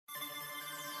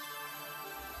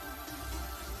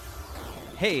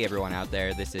Hey everyone out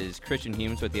there, this is Christian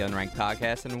Humes with the Unranked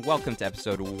Podcast, and welcome to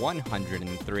episode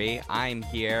 103. I'm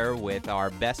here with our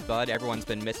best bud. Everyone's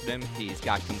been missing him. He's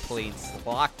got complaints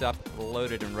locked up,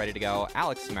 loaded, and ready to go.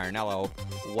 Alex Marinello,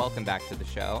 welcome back to the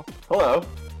show. Hello.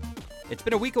 It's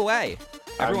been a week away.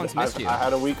 Everyone's missed you. I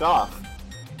had a week off.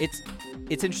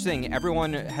 It's interesting.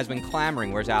 Everyone has been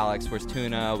clamoring, where's Alex, where's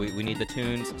Tuna, we need the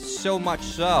tunes. So much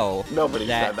so Nobody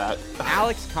said that.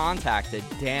 Alex contacted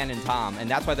Dan and Tom, and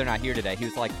that's why they're not here today. He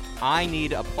was like, I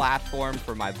need a platform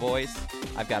for my voice.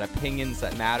 I've got opinions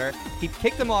that matter. He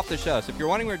kicked them off the show. So if you're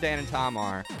wondering where Dan and Tom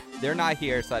are, they're not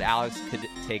here so that Alex could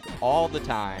take all the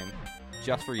time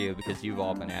just for you because you've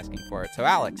all been asking for it. So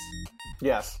Alex.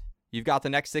 Yes. You've got the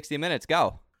next 60 minutes.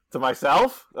 Go. To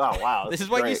myself? Oh, wow. This is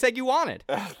what you said you wanted.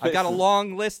 I've got a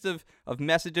long list of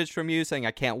messages from you saying,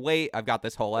 I can't wait. I've got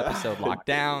this whole episode locked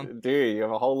down. Dude, you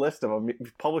have a whole list of them.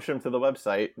 Publish them to the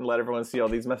website and let everyone see all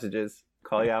these messages.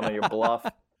 Call you out on your bluff.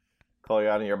 Call you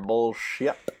out on your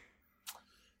bullshit.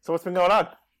 So what's been going on?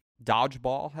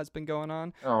 Dodgeball has been going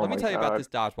on. Oh, Let me tell you God. about this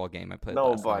dodgeball game I played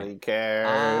last Nobody night.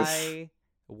 cares. I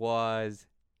was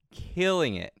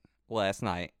killing it last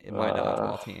night in my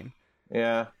dodgeball team.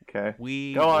 Yeah, okay.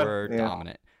 We Go on. were Yeah.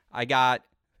 dominant. I got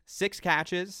 6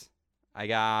 catches. I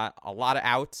got a lot of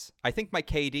outs. I think my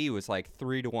KD was like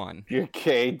 3-1. Your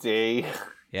KD.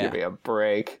 Yeah. Give me a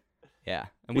break. Yeah.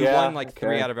 And we Yeah, won like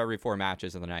 3 okay. out of every 4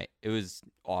 matches of the night. It was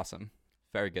awesome.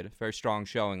 Very good. Very strong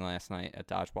showing last night at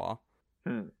dodgeball.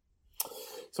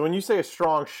 So when you say a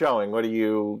strong showing,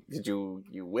 did you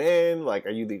win? Like, are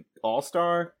you the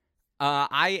all-star?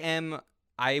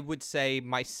 I would say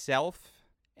myself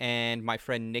and my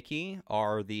friend Nikki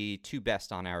are the 2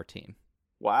 best on our team.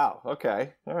 Wow.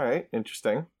 Okay. All right.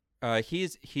 Interesting.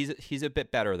 He's a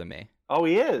bit better than me. Oh,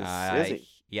 he is he?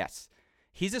 Yes.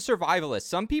 He's a survivalist.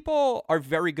 Some people are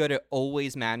very good at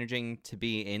always managing to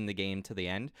be in the game to the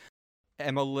end.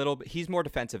 He's more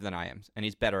defensive than I am, and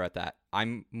he's better at that.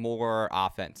 I'm more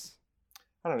offense.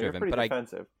 I don't know. You're driven, pretty but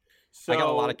defensive. I got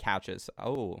a lot of catches.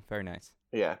 Oh, very nice.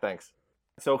 Yeah, thanks.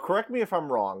 So correct me if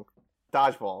I'm wrong.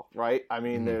 Dodgeball, right? I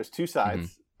mean, there's 2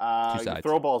 sides. 2 sides. You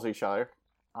throw balls at each other.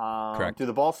 Correct. Do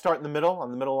the balls start in the middle,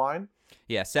 on the middle line?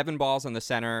 Yeah, 7 balls in the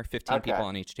center, 15 Okay. people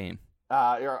on each team.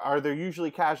 Are there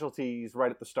usually casualties right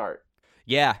at the start?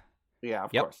 Yeah. Yeah,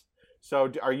 of Yep. course.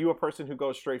 So are you a person who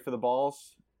goes straight for the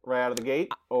balls right out of the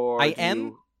gate? Or I do am.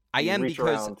 you I am reach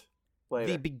because around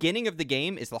later? the beginning of the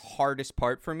game is the hardest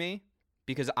part for me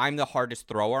because I'm the hardest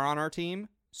thrower on our team.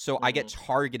 So I get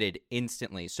targeted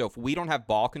instantly. So if we don't have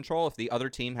ball control, if the other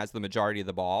team has the majority of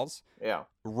the balls, Yeah.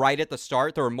 right at the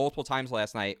start, there were multiple times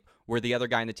last night where the other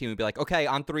guy in the team would be like, okay,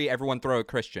 on 3, everyone throw at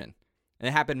Christian. And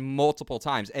it happened multiple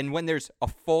times. And when there's a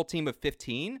full team of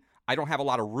 15, I don't have a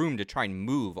lot of room to try and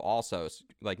move also.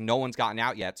 Like, no one's gotten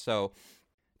out yet. So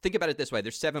think about it this way.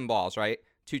 There's 7 balls, right?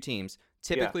 2 teams.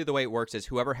 Typically, the way it works is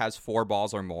whoever has 4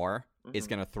 balls or more is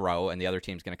going to throw, and the other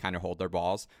team's going to kind of hold their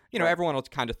balls. You know, Right. everyone will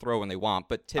kind of throw when they want,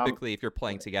 but typically, if you're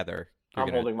playing together,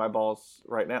 I'm holding my balls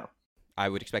right now. I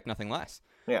would expect nothing less.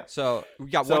 Yeah. So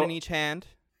we got 1 in each hand.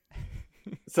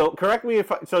 So correct me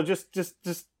if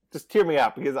just tear me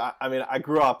up, because I mean I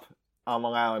grew up on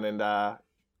Long Island, and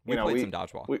We played some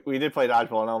dodgeball. we did play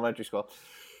dodgeball in elementary school.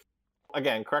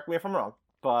 Again, correct me if I'm wrong,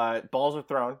 but balls are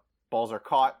thrown, balls are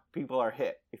caught, people are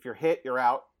hit. If you're hit, you're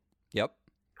out. Yep,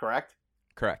 Correct?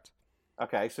 correct.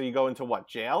 Okay, so you go into what,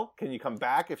 jail? Can you come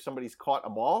back if somebody's caught a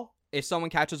ball? If someone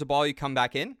catches a ball, you come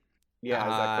back in. Yeah,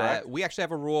 is that correct? We actually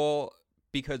have a rule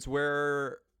because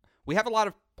we have a lot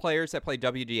of players that play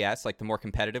WDS, like the more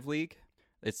competitive league.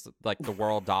 It's like the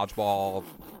World Dodgeball,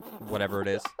 whatever it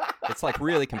is. It's like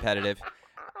really competitive.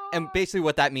 And basically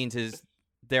what that means is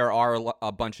there are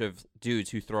a bunch of dudes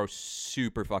who throw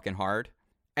super fucking hard.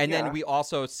 And Yeah. then we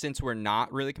also, since we're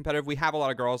not really competitive, we have a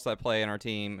lot of girls that play in our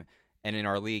team and in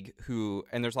our league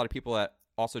and there's a lot of people that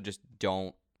also just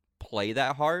don't play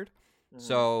that hard.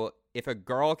 So if a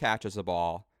girl catches a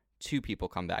ball, 2 people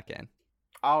come back in.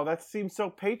 Oh, that seems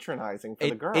so patronizing for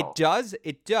the girl. It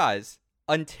does,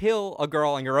 until a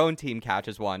girl on your own team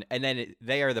catches one, and then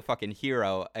they are the fucking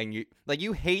hero, and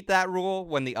you hate that rule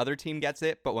when the other team gets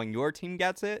it, but when your team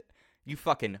gets it, you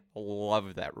fucking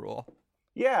love that rule.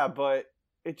 Yeah, but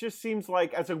it just seems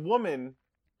like as a woman,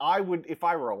 if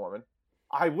I were a woman,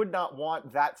 I would not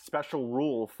want that special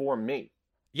rule for me.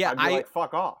 Yeah, I'd be like,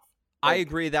 fuck off. I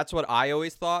agree. That's what I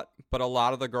always thought, but a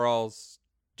lot of the girls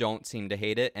don't seem to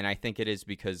hate it, and I think it is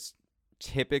because,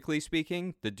 typically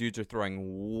speaking, the dudes are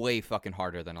throwing way fucking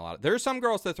harder than a lot of... There are some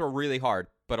girls that throw really hard,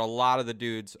 but a lot of the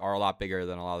dudes are a lot bigger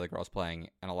than a lot of the girls playing,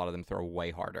 and a lot of them throw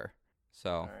way harder.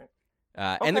 So, All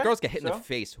right. and the Okay, girls get hit in so? the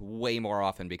face way more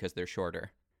often because they're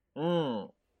shorter. Mm.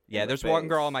 Yeah, in the there's one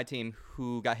girl face. on my team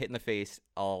who got hit in the face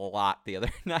a lot the other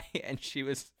night, and she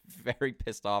was very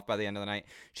pissed off by the end of the night.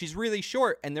 She's really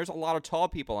short, and there's a lot of tall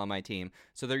people on my team,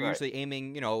 so they're Right. usually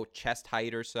aiming, chest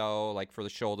height or so, like for the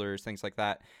shoulders, things like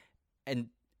that. And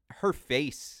her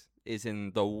face is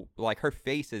her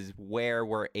face is where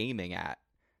we're aiming at,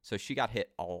 so she got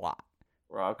hit a lot.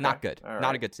 Well, okay. Not good. All Not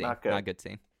right. a good scene. Not good. Not a good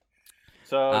scene.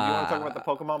 So, do you want to talk about the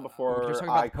Pokemon before We're talking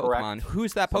I about the correct? Pokemon.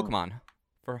 Who's that some- Pokemon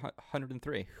for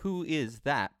 103? Who is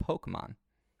that Pokemon?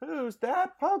 Who's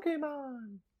that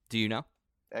Pokemon? Do you know?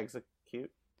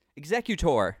 Execute.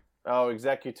 Executor. Oh,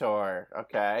 Executor.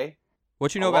 Okay.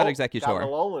 What you know about Got Executor? an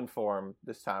Alolan form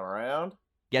this time around.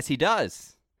 Yes, he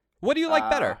does. What do you like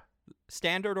better,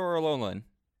 standard or Alolan?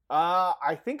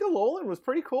 I think Alolan was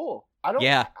pretty cool. I don't.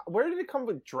 Yeah. Where did it come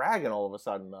with Dragon all of a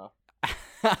sudden though?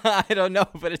 I don't know,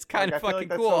 but it's kind Like, of I feel fucking like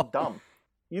that's cool. so dumb.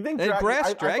 You think And Dragon? grass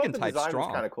I dragon thought the type's design strong.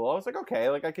 was kind of cool. I was like, okay,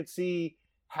 like I could see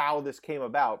how this came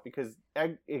about because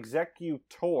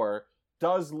Executor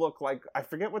does look like, I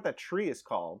forget what that tree is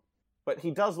called, but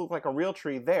he does look like a real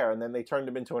tree there, and then they turned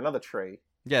him into another tree.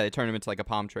 Yeah, they turned him into like a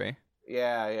palm tree.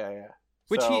 Yeah.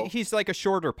 Which So- he's like a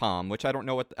shorter palm, which I don't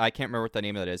know I can't remember what the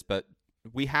name of that is, but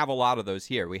we have a lot of those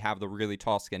here. We have the really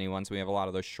tall, skinny ones. We have a lot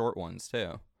of those short ones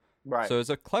too. Right. So it's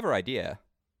a clever idea.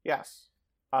 Yes.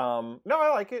 No, I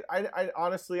like it. I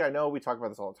honestly, I know we talk about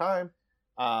this all the time,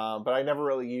 but I never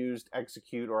really used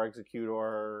Execute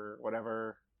or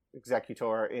whatever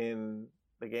Executor in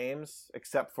the games,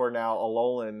 except for now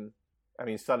Alolan. I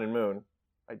mean, Sun and Moon.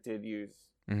 I did use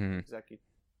Executor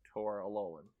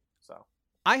Alolan. So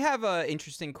I have an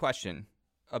interesting question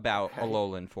about Okay.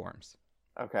 Alolan forms.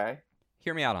 okay.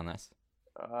 Hear me out on this.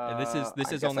 This I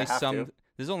is guess only I have some. to.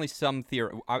 There's only some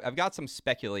theory. I've got some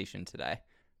speculation today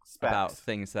about Specs.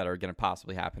 things that are going to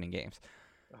possibly happen in games.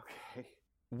 Okay.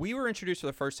 We were introduced for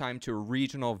the first time to a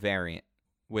regional variant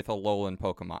with Alolan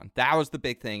Pokemon. That was the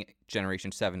big thing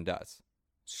Generation 7 does.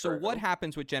 So True. what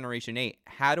happens with Generation 8?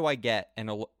 How do I get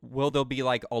will there be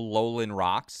like Alolan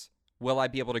rocks? Will I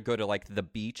be able to go to like the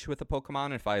beach with a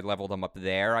Pokemon? If I level them up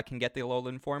there, I can get the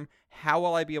Alolan form. How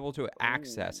will I be able to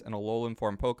access an Alolan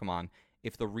form Pokemon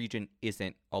if the region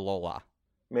isn't Alola?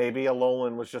 Maybe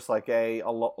Alolan was just like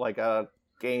a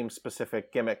game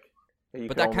specific gimmick. You But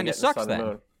could that only kinda get in sucks Sun and then.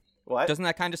 Moon. What? Doesn't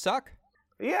that kind of suck?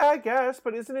 Yeah, I guess,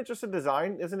 but isn't it just a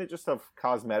design? Isn't it just a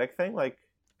cosmetic thing? Like,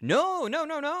 No.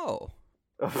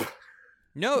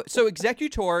 No, so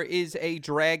Executor is a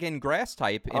dragon grass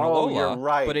type in Oh, Alola, you're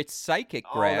right. but it's psychic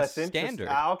oh, grass that's interesting.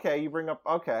 standard. Okay, you bring up.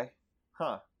 Okay,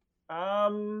 huh?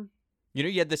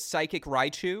 You had the psychic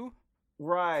Raichu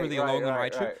Right. for the right, Alolan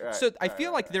right, Raichu. right, So I right, feel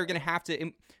right, like they're going to have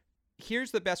to.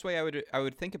 Here's the best way I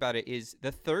would think about it is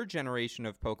the third generation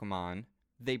of Pokemon.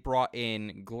 They brought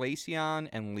in Glaceon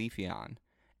and Leafeon,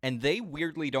 and they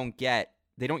weirdly don't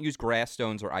use grass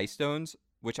stones or ice stones,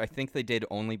 which I think they did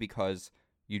only because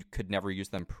you could never use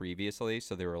them previously.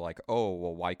 So they were like, oh,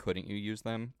 well, why couldn't you use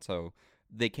them? So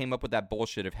they came up with that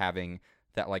bullshit of having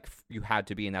that, like, you had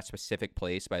to be in that specific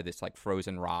place by this, like,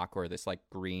 frozen rock or this, like,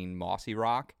 green mossy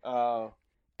rock. Oh,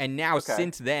 And now, Okay.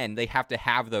 since then, they have to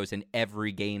have those in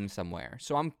every game somewhere.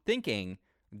 So I'm thinking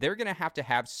they're going to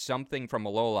have something from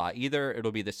Alola. Either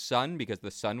it'll be the sun, because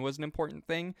the sun was an important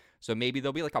thing. So maybe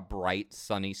there'll be, like, a bright,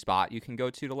 sunny spot you can go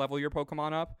to level your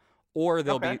Pokemon up. Or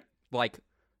there'll Okay. be, like,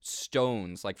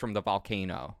 stones, like, from the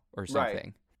volcano or Right.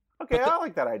 something. okay. But the- I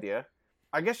like that idea.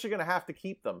 I guess you're gonna have to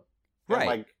keep them, and, Right.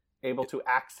 like, able to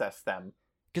access them.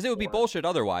 Because it would be Or- bullshit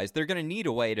otherwise. They're going to need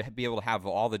a way to be able to have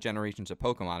all the generations of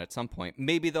Pokemon at some point.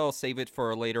 Maybe they'll save it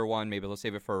for a later one. Maybe they'll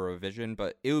save it for a revision.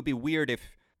 But it would be weird if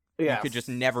you could just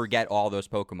never get all those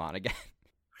Pokemon again.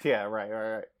 Yeah.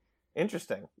 Right.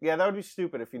 Interesting. Yeah, that would be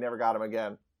stupid if you never got them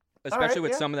again. Especially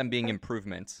with yeah. some of them being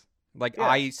improvements. Like, Yeah.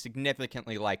 I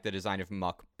significantly like the design of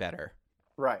Muck better.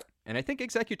 Right. And I think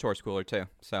Executor's cooler too.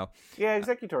 So, Yeah,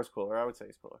 Executor's cooler. I would say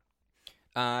he's cooler.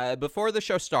 before the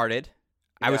show started,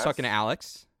 I was Yes. talking to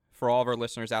Alex. For all of our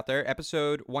listeners out there,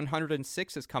 episode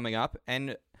 106 is coming up.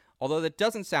 And although that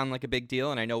doesn't sound like a big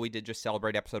deal, and I know we did just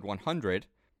celebrate episode 100,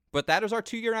 but that is our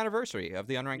 2-year anniversary of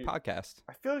the Unranked podcast.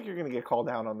 I feel like you're going to get called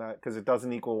down on that because it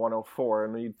doesn't equal 104,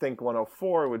 and you'd think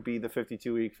 104 would be the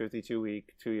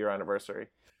 52-week 2-year anniversary.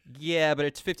 Yeah, but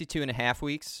it's 52 and a half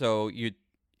weeks, so it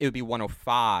would be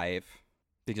 105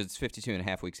 because it's 52 and a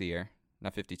half weeks a year,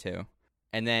 not 52.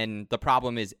 And then the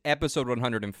problem is episode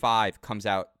 105 comes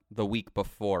out the week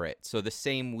before it. So the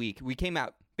same week, we came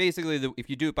out, basically, if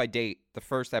you do it by date, the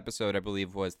first episode, I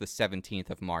believe, was the 17th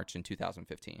of March in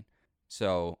 2015.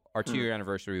 So our 2-year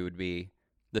anniversary would be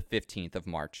the 15th of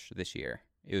March this year.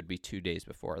 It would be 2 days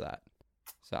before that.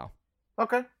 So,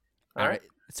 Okay. all right.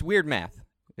 It's weird math.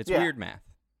 It's Yeah. weird math.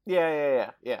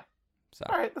 Yeah. So,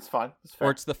 All right, that's fine. That's fair.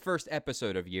 or it's the first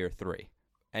episode of year 3.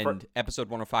 And episode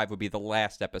 105 would be the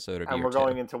last episode of and year 2. we're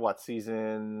going into what,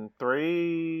 season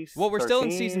 3? Well, we're still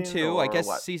in season 2. I guess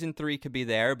what? season 3 could be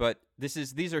there, but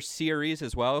these are series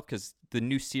as well, because the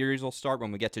new series will start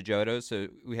when we get to Johto. So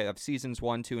we have seasons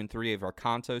 1, 2, and 3 of our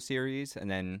Kanto series, and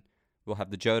then we'll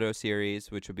have the Johto series,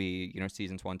 which will be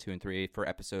seasons 1, 2, and 3 for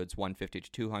episodes 150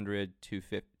 to 200,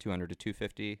 200 to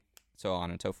 250, so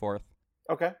on and so forth.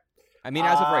 Okay. I mean,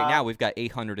 as of right now, we've got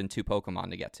 802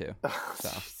 Pokemon to get to. So.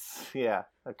 Yeah.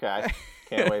 Okay.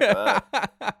 Can't wait for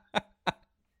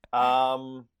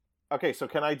that. Okay. So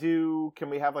can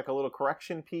we have like a little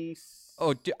correction piece?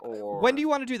 Oh, when do you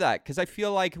want to do that? Because I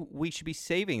feel like we should be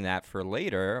saving that for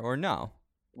later, or no?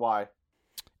 Why?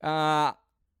 I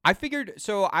figured.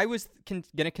 So I was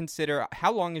gonna consider.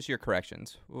 How long is your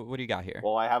corrections? What do you got here?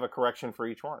 Well, I have a correction for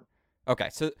each one. Okay,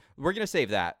 so we're gonna save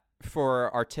that for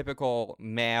our typical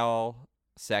mail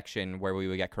section where we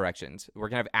would get corrections. We're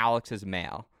gonna have Alex's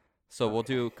mail. So we'll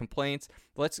do complaints.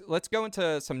 Let's go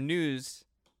into some news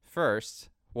first.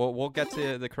 We'll get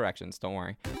to the corrections. Don't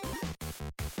worry.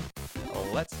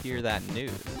 Let's hear that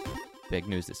news. Big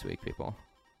news this week, people.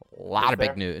 A lot of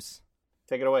big news.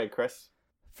 Take it away, Chris.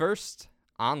 First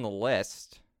on the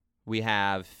list, we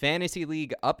have Fantasy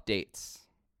League updates.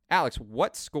 Alex,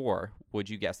 what score would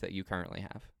you guess that you currently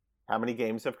have? How many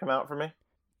games have come out for me?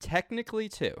 Technically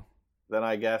 2. Then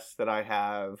I guess that I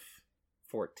have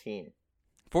 14.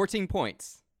 14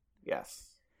 points.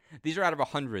 Yes. These are out of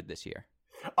 100 this year.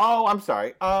 Oh, I'm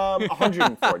sorry.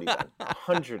 140 then.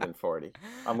 140.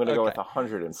 I'm going to go with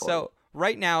 140. So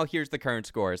right now, here's the current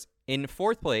scores. In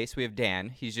 4th place, we have Dan.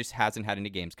 He just hasn't had any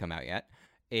games come out yet.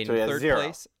 In 3rd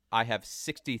place, I have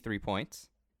 63 points.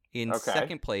 In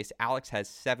 2nd place, Alex has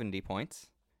 70 points.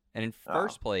 And in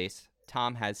 1st place,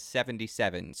 Tom has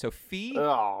 77. So Fee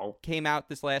came out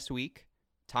this last week.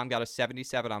 Tom got a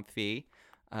 77 on Fee.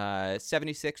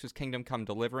 76 was Kingdom Come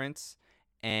Deliverance.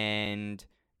 And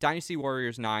Dynasty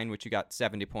Warriors 9, which you got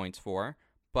 70 points for.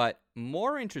 But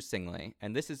more interestingly,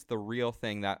 and this is the real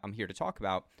thing that I'm here to talk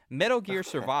about, Metal Gear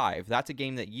Survive. That's a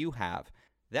game that you have.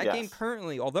 That game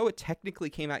currently, although it technically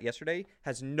came out yesterday,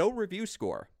 has no review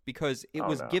score because it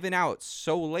was given out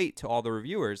so late to all the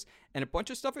reviewers, and a bunch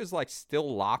of stuff is like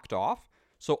still locked off.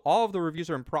 So all of the reviews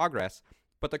are in progress,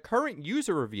 but the current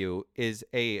user review is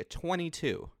a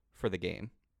 22 for the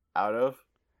game. Out of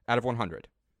 100.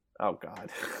 Oh God.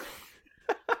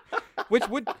 which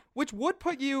would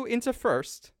put you into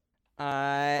first.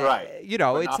 Right.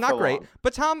 It's not great. Long.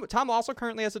 But Tom also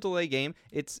currently has a delay game.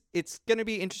 It's going to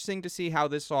be interesting to see how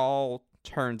this all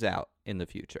turns out in the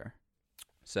future.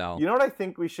 So you know what I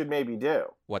think we should maybe do?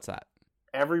 What's that?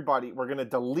 Everybody, we're going to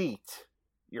delete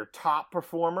your top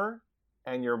performer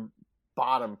and your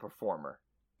bottom performer.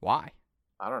 Why?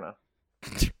 I don't know.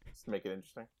 Just make it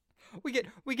interesting. We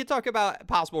could talk about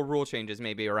possible rule changes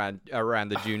maybe around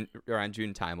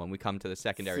June time when we come to the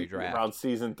secondary draft. Around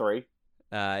season 3.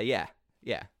 Yeah.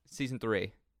 Season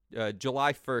 3.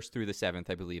 July 1st through the 7th,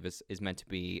 I believe, is meant to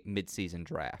be mid-season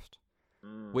draft,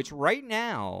 which right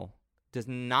now does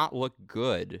not look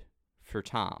good for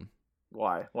Tom.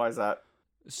 Why? Why is that?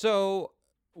 So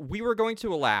we were going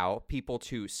to allow people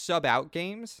to sub out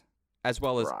games as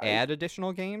well as add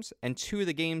additional games, and 2 of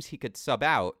the games he could sub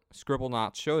out,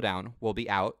 Scribblenauts Showdown, will be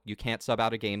out. You can't sub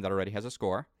out a game that already has a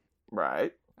score.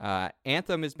 Right.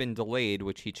 Anthem has been delayed,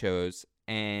 which he chose,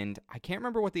 and I can't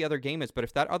remember what the other game is, but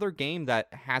if that other game that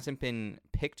hasn't been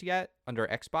picked yet under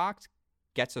Xbox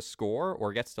gets a score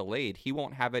or gets delayed, he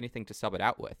won't have anything to sub it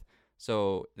out with.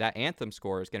 So that Anthem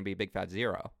score is going to be a big fat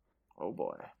 0. Oh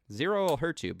boy. 0 will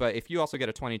hurt you, but if you also get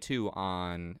a 22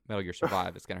 on Metal Gear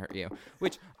Survive, it's going to hurt you.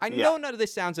 Which I know none of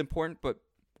this sounds important, but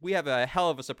we have a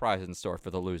hell of a surprise in store for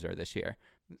the loser this year.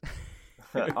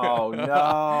 Oh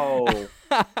no.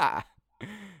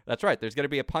 That's right. There's going to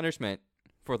be a punishment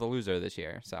for the loser this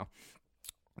year. So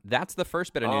that's the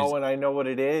first bit of news. Oh, and I know what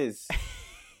it is.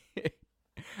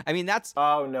 I mean, that's...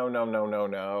 Oh,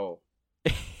 no.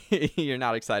 You're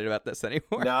not excited about this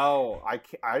anymore? No,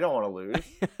 I don't want to lose.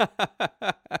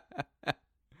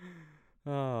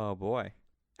 Oh, boy.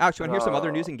 Alex, you want to hear some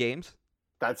other news and games?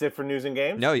 That's it for news and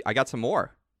games? No, I got some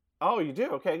more. Oh, you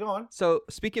do? Okay, go on. So,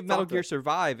 speaking of Metal Gear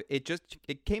Survive,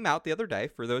 it came out the other day.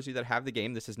 For those of you that have the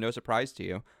game, this is no surprise to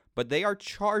you. But they are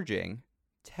charging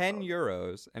 10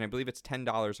 euros, and I believe it's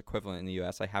 $10 equivalent in the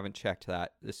U.S. I haven't checked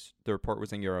that. The report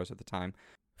was in euros at the time.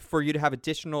 For you to have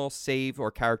additional save or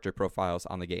character profiles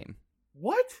on the game.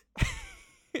 What?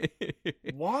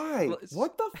 Why?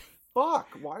 What the fuck?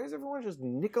 Why is everyone just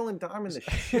nickel and diming the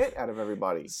shit out of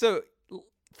everybody? So,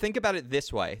 think about it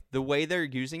this way. The way they're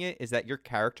using it is that your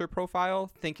character profile,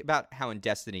 think about how in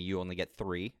Destiny you only get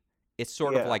 3. It's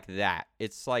sort of like that.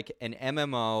 It's like an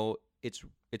MMO.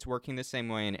 It's working the same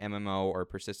way an MMO or a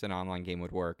persistent online game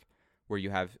would work, where you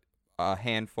have a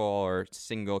handful or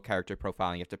single character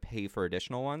profile and you have to pay for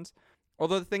additional ones.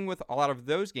 Although the thing with a lot of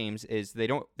those games is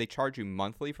they charge you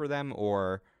monthly for them,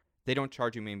 or they don't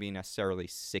charge you maybe necessarily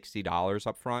 $60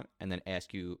 up front and then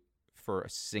ask you for a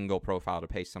single profile to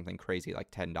pay something crazy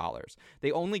like $10.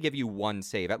 They only give you 1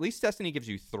 save. At least Destiny gives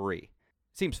you 3.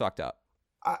 Seems fucked up.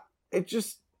 It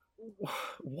just,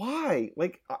 why?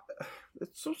 Like,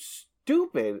 it's so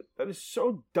stupid. That is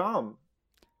so dumb.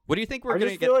 What do you think we're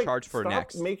going to get charged for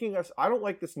next? Making us. I don't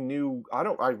like this new. I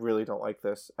really don't like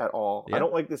this at all. Yeah. I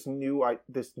don't like this new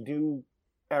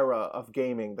era of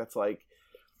gaming. That's like,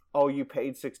 oh, you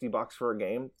paid $60 for a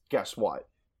game. Guess what?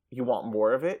 You want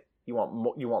more of it? You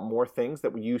want more things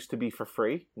that used to be for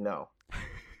free? No.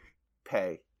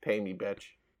 Pay me, bitch.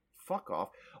 Fuck off.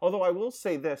 Although I will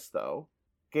say this though,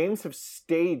 games have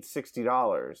stayed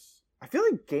 $60. I feel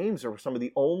like games are some of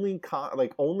the only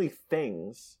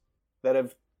things that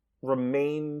have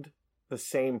remained the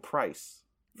same price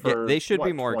for they should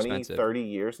be more 20, expensive. 30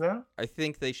 years now. I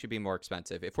think they should be more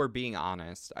expensive. If we're being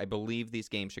honest, I believe these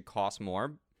games should cost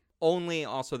more. Only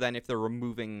also then if they're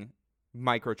removing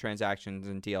microtransactions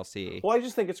and DLC. Well, I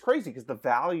just think it's crazy because the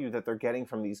value that they're getting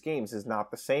from these games is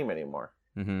not the same anymore.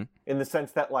 Mm-hmm. In the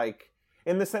sense that like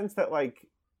a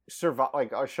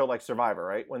show like Survivor,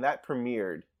 right? When that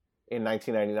premiered in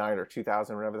 1999 or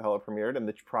 2000, whenever the hell it premiered, and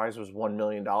the prize was $1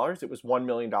 million. It was $1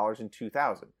 million in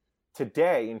 2000.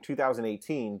 Today, in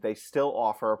 2018, they still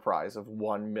offer a prize of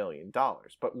 $1 million.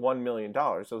 But $1 million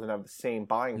doesn't have the same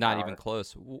buying power. Not even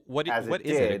close. What is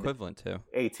it equivalent to?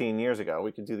 18 years ago.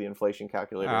 We could do the inflation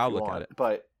calculator if I'll you look want. at it.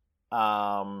 But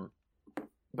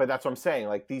that's what I'm saying.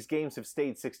 Like, these games have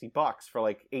stayed $60 for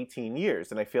like 18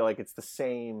 years, and I feel like it's the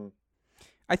same.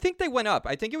 I think they went up.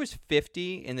 I think it was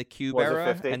 50 in the Cube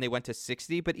era, and they went to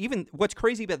 60. But even what's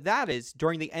crazy about that is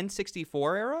during the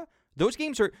N64 era, those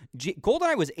games are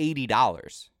GoldenEye was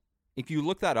 $80. If you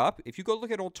look that up, if you go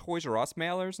look at old Toys R Us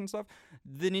mailers and stuff,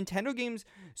 the Nintendo games,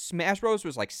 Smash Bros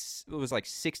was like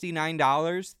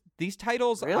 $69. These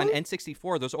titles on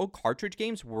N64, those old cartridge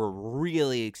games were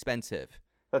really expensive.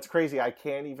 That's crazy. I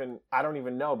don't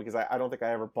even know because I don't think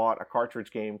I ever bought a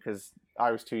cartridge game because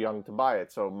I was too young to buy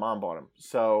it. So mom bought them.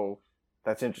 So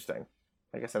that's interesting.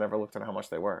 I guess I never looked at how much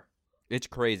they were. It's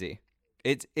crazy.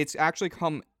 It's actually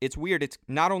it's weird. It's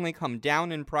not only come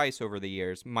down in price over the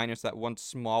years, minus that one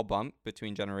small bump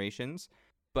between generations,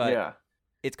 but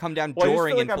it's come down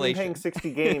during inflation. I've been paying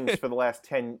 60 games for the last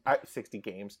 60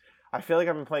 games. I feel like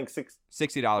I've been playing $60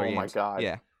 games. Oh my God.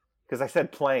 Yeah. Because I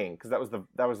said playing, because that was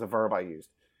the verb I used.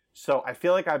 So I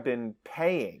feel like I've been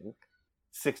paying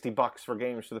 $60 for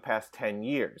games for the past 10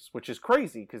 years, which is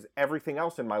crazy because everything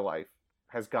else in my life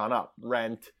has gone up.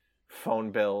 Rent,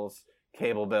 phone bills,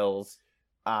 cable bills,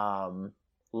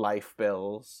 life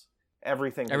bills,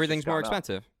 everything. Everything's more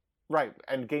expensive. Right,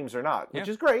 and games are not, which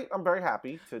is great. I'm very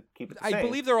happy to keep it the same. I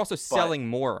believe they're also selling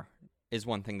more is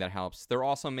one thing that helps. They're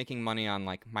also making money on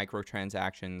like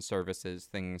microtransactions, services,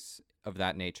 things of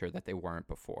that nature that they weren't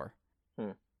before.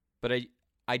 But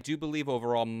I do believe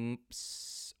overall,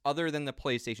 other than the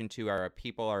PlayStation 2 era,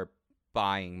 people are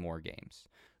buying more games.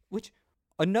 Which,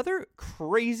 another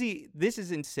crazy... This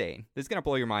is insane. This is going to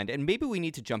blow your mind. And maybe we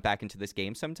need to jump back into this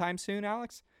game sometime soon,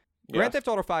 Alex. Yes. Grand Theft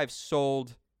Auto 5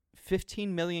 sold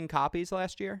 15 million copies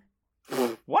last year.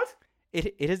 What?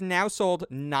 It has now sold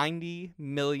 90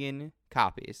 million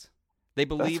copies. They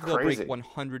believe they'll break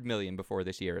 100 million before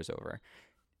this year is over.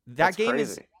 That game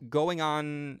is going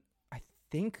on, I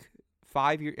think...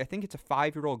 5 year. I think it's a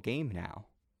 5-year-old game now.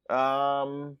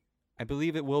 I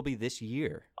believe it will be this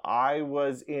year. I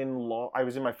was in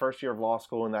my first year of law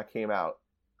school when that came out,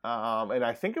 and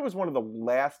I think it was one of the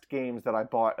last games that I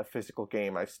bought a physical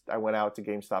game. I went out to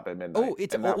GameStop at midnight. Oh,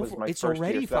 it's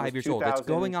already 5 years old. It's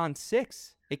going on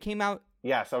 6. It came out.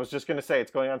 Yes, I was just gonna say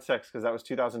it's going on 6 because that was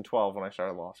 2012 when I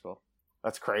started law school.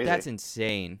 That's crazy. That's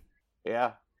insane.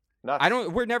 Yeah. Nuts.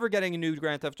 We're never getting a new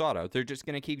Grand Theft Auto. They're just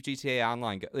going to keep GTA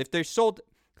Online. If they sold,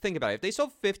 think about it. If they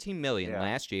sold 15 million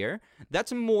last year,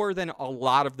 that's more than a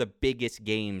lot of the biggest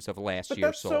games of last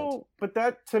year sold. But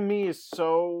that to me is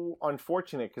so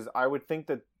unfortunate because I would think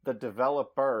that the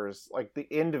developers, like the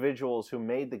individuals who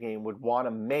made the game, would want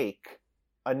to make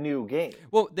a new game.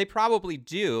 Well, they probably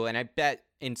do, and I bet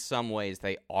in some ways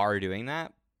they are doing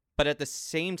that. But at the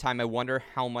same time, I wonder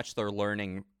how much they're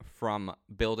learning from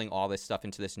building all this stuff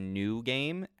into this new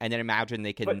game, and then imagine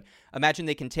they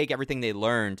can take everything they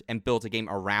learned and build a game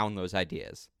around those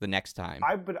ideas the next time.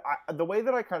 The way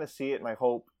that I kind of see it, and I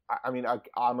hope,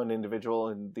 I'm an individual,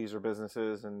 and these are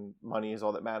businesses, and money is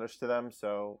all that matters to them.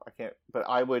 So I can't. But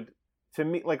I would, to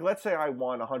me, like, let's say I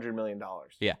won $100 million.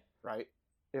 Yeah. Right.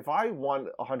 If I won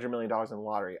 $100 million in the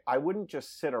lottery, I wouldn't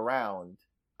just sit around.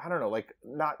 I don't know, like,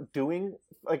 not doing,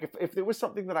 like, if there was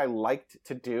something that I liked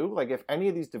to do, like, if any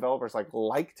of these developers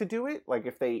like to do it, like,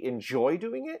 if they enjoy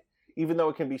doing it, even though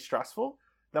it can be stressful,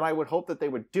 then I would hope that they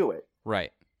would do it. Right.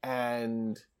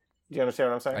 And do you understand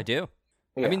what I'm saying? I do.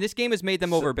 Yeah. I mean, this game has made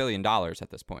them over $1 billion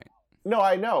at this point. No,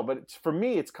 I know, but for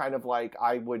me, it's kind of like,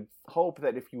 I would hope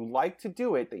that if you like to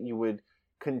do it, that you would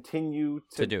continue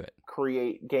to do it,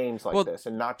 create games like this,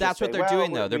 and not just that's say, what they're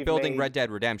doing though. They're building Red Dead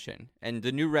Redemption, and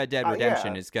the new Red Dead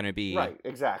Redemption is going to be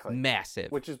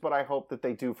massive. Which is what I hope that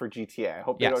they do for GTA. I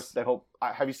hope they hope.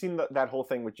 Have you seen that whole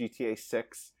thing with GTA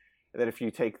 6? That if you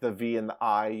take the V and the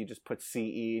I, you just put CE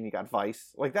and you got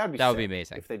Vice. Like that would be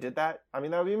amazing if they did that. I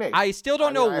mean, that would be amazing. I still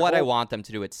don't know what I want them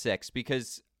to do at 6,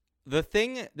 because the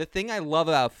thing I love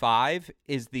about 5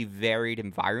 is the varied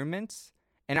environments.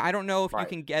 And I don't know if you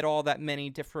can get all that many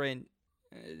different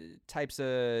types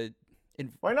of...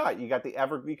 Why not? You got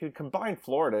you could combine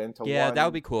Florida into one. Yeah, that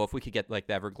would be cool. If we could get like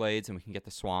the Everglades and we can get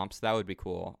the swamps, that would be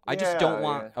cool. I just don't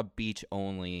want a beach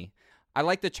only. I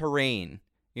like the terrain,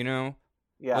 you know?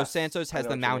 Yeah. Los Santos has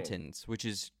the mountains, which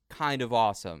is kind of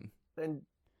awesome. And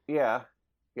yeah.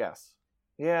 Yes.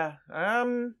 Yeah.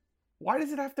 Why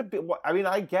does it have to be... I mean,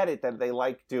 I get it that they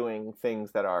like doing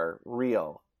things that are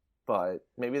real. But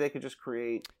maybe they could just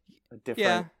create a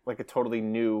different, like a totally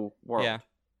new world. Yeah.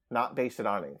 Not base it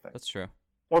on anything. That's true.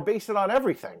 Or base it on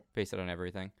everything. Base it on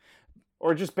everything.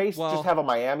 Or just just have a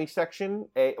Miami section,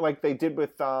 like they did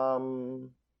with, what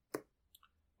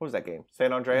was that game?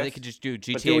 San Andreas? They could just do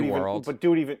GTA World. But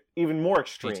do it even more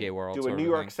extreme. GTA World. Do a New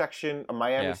York section, a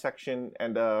Miami section,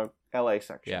 and a LA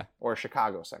section. Yeah. Or a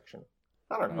Chicago section.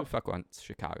 I don't know. Who the fuck wants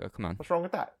Chicago? Come on. What's wrong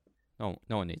with that? No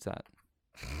one needs that.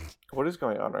 What is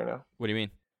going on right now? What do you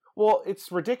mean? Well,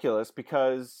 it's ridiculous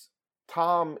because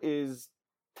Tom is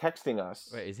texting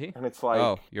us. Wait, is he? And it's like...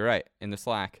 Oh, you're right. In the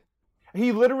Slack.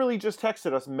 He literally just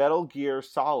texted us, Metal Gear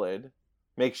Solid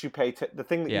makes you pay... the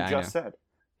thing that you just said.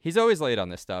 He's always late on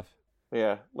this stuff.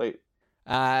 Yeah, late.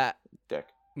 Dick.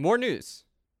 More news.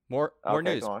 More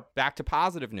news. Go on. Back to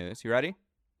positive news. You ready?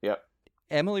 Yep.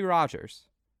 Emily Rogers,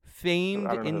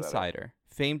 famed insider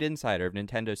of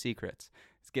Nintendo Secrets,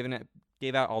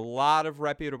 gave out a lot of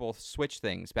reputable Switch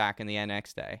things back in the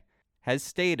NX day, has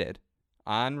stated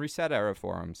on Reset Era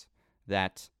forums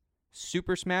that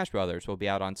Super Smash Bros. Will be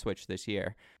out on Switch this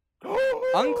year.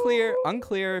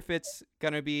 Unclear if it's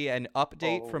going to be an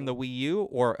update from the Wii U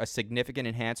or a significant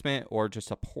enhancement or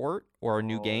just a port or a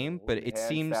new game, but it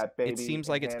seems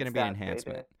like it's going to be an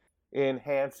enhancement. Baby.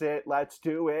 Enhance it. Let's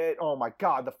do it. Oh my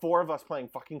god, the 4 of us playing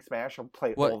fucking Smash will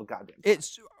play all the goddamn time.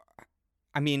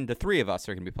 I mean, the 3 of us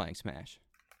are going to be playing Smash.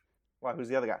 Wow, who's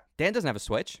the other guy? Dan doesn't have a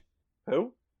Switch.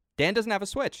 Who? Dan doesn't have a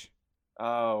Switch.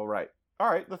 Oh, right. All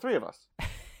right, the 3 of us.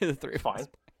 The 3 of us.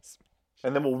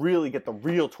 And then we'll really get the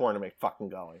real tournament fucking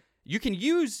going. You can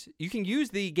use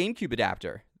the GameCube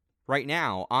adapter right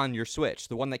now on your Switch,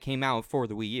 the one that came out for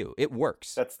the Wii U. It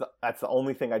works. That's the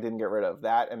only thing I didn't get rid of.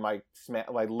 That and my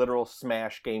literal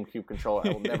Smash GameCube controller.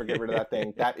 I will never get rid of that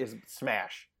thing. That is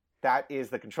Smash. That is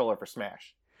the controller for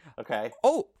Smash. Okay.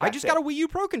 Oh, I just got a Wii U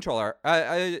Pro controller,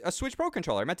 a Switch Pro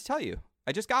controller. I meant to tell you,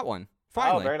 I just got one.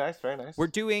 Finally. Oh, very nice, very nice. We're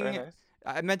doing. Very nice.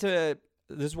 I meant to.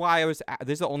 This is why this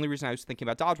is the only reason I was thinking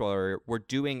about Dodgeball earlier. We're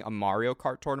doing a Mario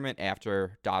Kart tournament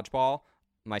after Dodgeball.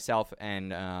 Myself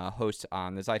and host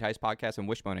on the Zeitgeist podcast and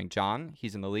Wishboning, John,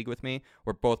 he's in the league with me.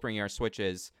 We're both bringing our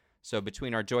Switches. So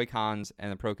between our Joy-Cons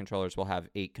and the Pro controllers, we'll have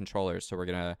 8 controllers. So we're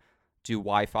going to do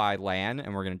Wi-Fi LAN,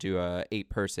 and we're going to do a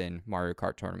 8-person Mario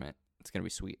Kart tournament. It's going to be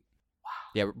sweet. Wow.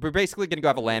 Yeah, we're basically going to go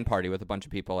have a LAN party with a bunch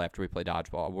of people after we play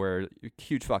Dodgeball. We're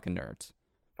huge fucking nerds.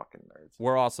 Fucking nerds.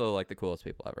 We're also like the coolest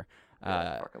people ever.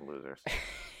 Fucking losers.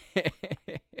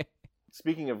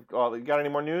 Speaking of, you got any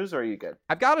more news, or are you good?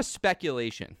 I've got a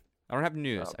speculation. I don't have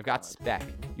news. I've got spec.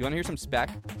 You want to hear some spec?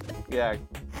 Yeah.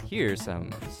 Here's some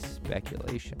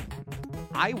speculation.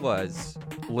 I was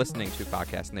listening to a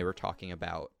podcast, and they were talking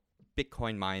about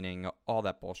Bitcoin mining, all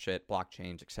that bullshit,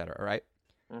 blockchains, etc., right?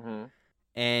 Mm-hmm.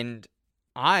 And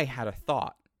I had a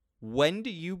thought. When do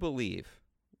you believe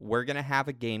we're going to have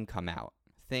a game come out?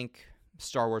 Think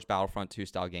Star Wars Battlefront 2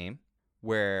 style game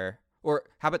or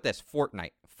how about this?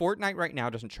 Fortnite. Fortnite right now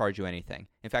doesn't charge you anything.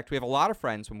 In fact, we have a lot of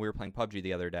friends when we were playing PUBG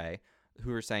the other day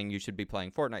who were saying you should be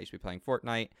playing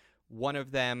Fortnite. one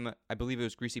of them, I believe it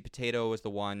was Greasy Potato was the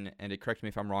one, and correct me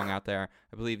if I'm wrong out there,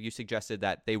 I believe you suggested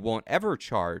that they won't ever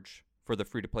charge for the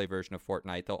free-to-play version of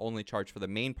Fortnite. They'll only charge for the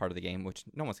main part of the game, which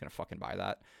no one's going to fucking buy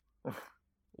that.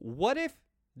 What if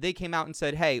they came out and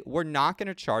said, hey, we're not going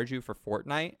to charge you for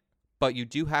Fortnite, but you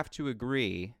do have to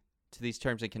agree to these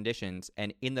terms and conditions,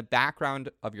 and in the background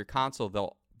of your console,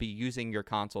 they'll be using your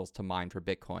consoles to mine for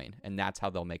Bitcoin, and that's how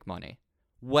they'll make money.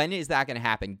 When is that going to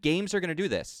happen? Games are going to do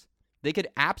this. They could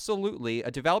absolutely, a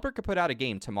developer could put out a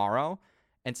game tomorrow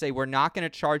and say, we're not going to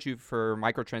charge you for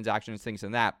microtransactions, things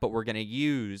and that, but we're going to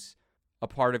use a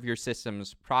part of your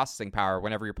system's processing power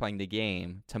whenever you're playing the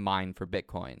game to mine for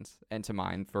Bitcoins and to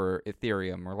mine for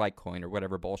Ethereum or Litecoin or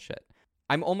whatever bullshit.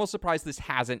 I'm almost surprised this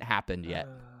hasn't happened yet.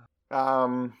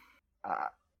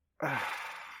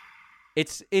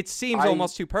 It seems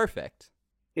almost too perfect.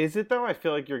 Is it though? I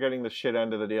feel like you're getting the shit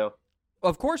end of the deal.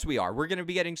 Of course we are. We're going to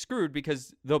be getting screwed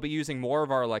because they'll be using more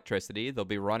of our electricity. They'll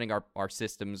be running our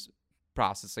system's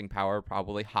processing power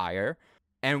probably higher.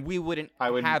 And we wouldn't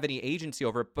have any agency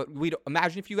over it. But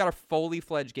imagine if you got a fully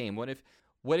fledged game.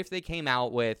 What if they came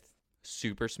out with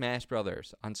Super Smash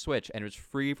Brothers on Switch and it was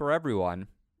free for everyone,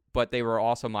 but they were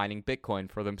also mining Bitcoin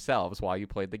for themselves while you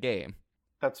played the game?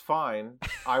 That's fine.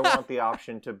 I want the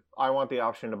option to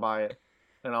buy it,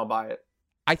 and I'll buy it.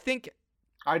 I think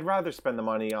I'd rather spend the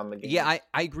money on the game. Yeah,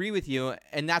 I agree with you,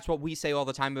 and that's what we say all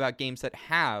the time about games that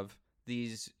have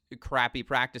these crappy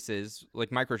practices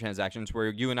like microtransactions, where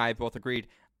you and I have both agreed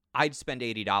I'd spend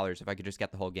 $80 if I could just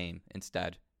get the whole game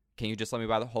instead. Can you just let me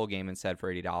buy the whole game instead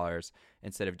for $80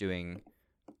 instead of doing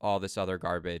all this other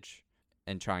garbage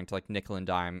and trying to like nickel and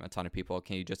dime a ton of people?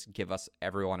 Can you just give us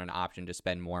everyone an option to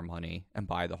spend more money and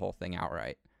buy the whole thing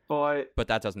outright? But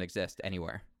that doesn't exist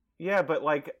anywhere. Yeah, but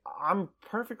like I'm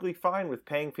perfectly fine with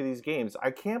paying for these games.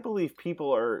 I can't believe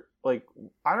people are like,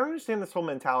 I don't understand this whole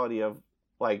mentality of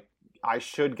like, I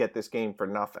should get this game for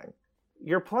nothing.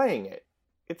 You're playing it.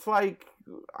 It's like,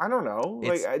 I don't know.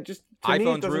 Like, I just, to me,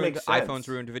 it doesn't make sense. iPhones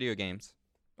ruined video games.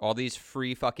 All these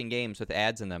free fucking games with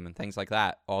ads in them and things like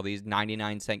that. All these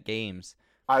 99-cent games.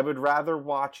 I would rather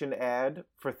watch an ad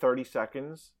for 30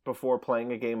 seconds before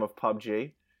playing a game of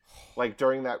PUBG. Like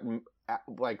during that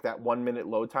 1 minute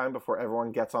load time before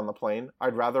everyone gets on the plane.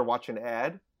 I'd rather watch an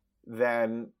ad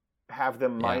than have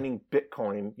them mining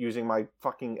Bitcoin using my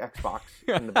fucking Xbox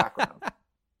in the background.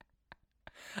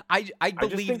 I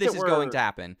believe this is going to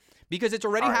happen because it's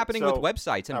already happening with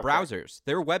websites and browsers.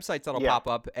 There are websites that'll pop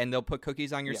up and they'll put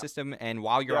cookies on your system, and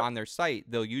while you're on their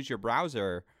site, they'll use your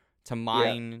browser to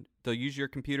mine. They'll use your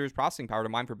computer's processing power to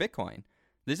mine for Bitcoin.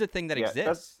 This is a thing that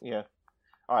exists.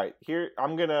 All right, here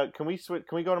Can we switch?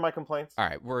 Can we go to my complaints? All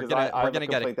right, we're gonna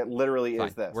get a that literally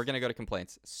is this. We're gonna go to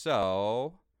complaints.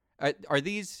 So, are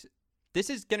these? This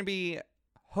is gonna be.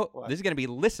 This is gonna be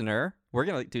listener. We're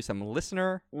gonna do some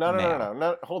listener.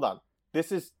 No. Hold on.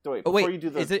 This is before you do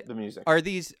the music. Are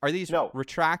these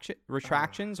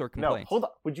retractions or complaints? No, hold on.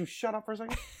 Would you shut up for a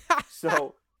second?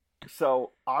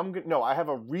 So I have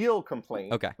a real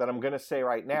complaint that I'm going to say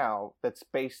right now that's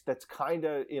kind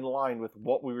of in line with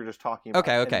what we were just talking about.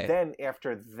 Okay. And then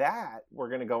after that, we're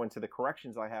going to go into the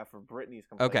corrections I have for Brittany's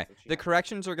complaints. Okay. The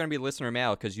corrections are going to be listener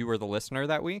mail because you were the listener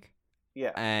that week.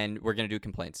 Yeah. And we're going to do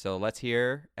complaints. So let's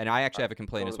hear, and I actually have a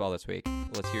complaint as well this week.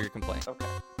 Let's hear your complaint.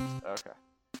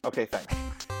 Okay, thanks.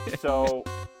 So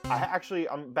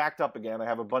I'm backed up again. I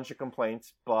have a bunch of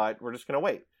complaints, but we're just going to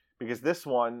wait because this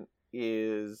one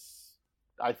is,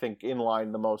 I think, in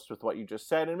line the most with what you just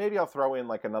said, and maybe I'll throw in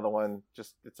like another one.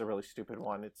 Just it's a really stupid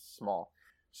one. It's small.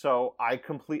 So I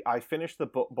finished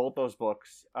both those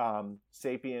books,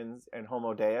 Sapiens and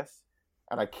Homo Deus,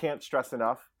 and I can't stress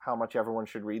enough how much everyone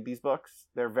should read these books.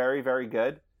 They're very, very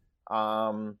good.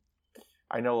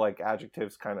 I know like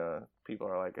adjectives kind of people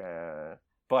are like,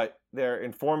 but they're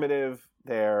informative,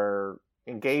 they're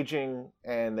engaging,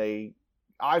 and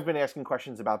I've been asking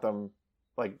questions about them.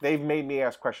 Like they've made me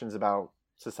ask questions about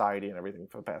society and everything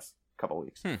for the past couple of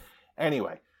weeks.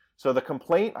 Anyway, so the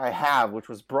complaint I have, which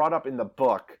was brought up in the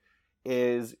book,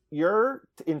 is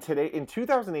in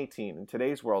 2018, in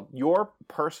today's world, your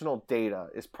personal data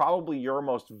is probably your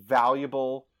most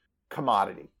valuable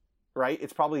commodity, right?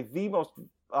 It's probably the most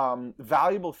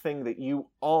valuable thing that you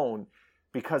own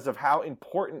because of how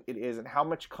important it is and how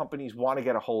much companies want to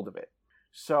get a hold of it.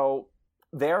 So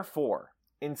therefore,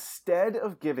 instead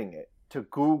of giving it to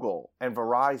Google and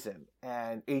Verizon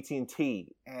and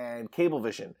AT&T and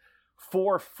Cablevision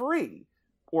for free,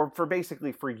 or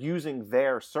for using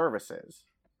their services,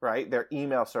 right? Their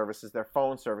email services, their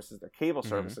phone services, their cable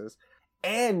services,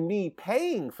 and me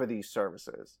paying for these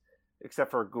services,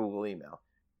 except for Google email,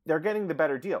 they're getting the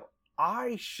better deal.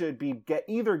 I should be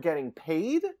either getting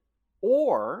paid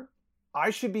or I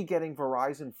should be getting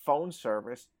Verizon phone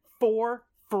service for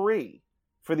free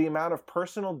for the amount of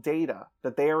personal data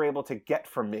that they are able to get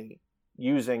from me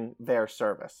using their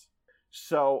service.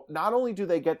 So not only do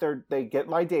they get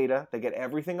my data, they get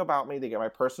everything about me, they get my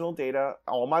personal data,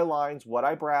 all my lines, what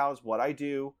I browse, what I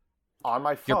do on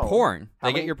my phone. Your porn.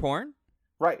 They get your porn?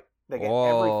 Right. They get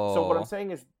everything. So what I'm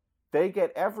saying is they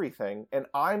get everything, and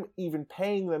I'm even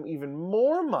paying them even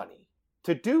more money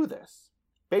to do this.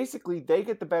 Basically, they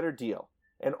get the better deal,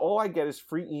 and all I get is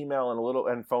free email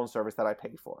and phone service that I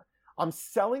pay for. I'm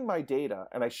selling my data,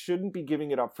 and I shouldn't be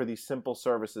giving it up for these simple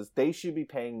services. They should be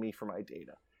paying me for my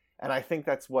data. And I think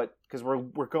that's because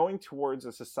we're going towards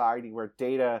a society where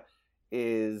data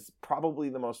is probably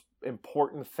the most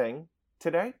important thing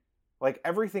today. Like,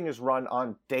 everything is run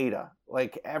on data.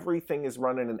 Like, everything is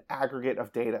run in an aggregate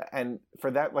of data. And for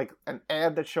that, like, an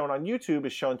ad that's shown on YouTube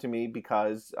is shown to me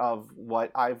because of what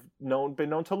I've been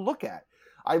known to look at.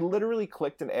 I literally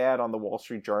clicked an ad on the Wall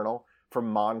Street Journal for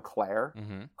Montclair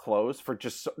clothes for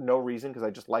just no reason, because I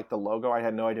just liked the logo. I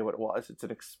had no idea what it was. It's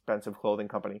an expensive clothing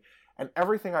company. And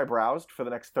everything I browsed for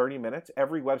the next 30 minutes,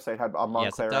 every website had a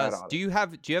Montclair ad on it. Do you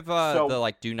have the,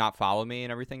 like, do not follow me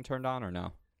and everything turned on, or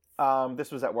no?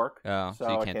 This was at work. Oh, so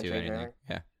you can't do anything.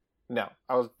 Yeah. No,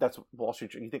 that's Wall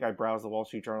Street. You think I browsed the Wall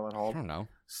Street Journal at home? I don't know.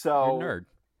 So you're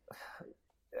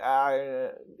a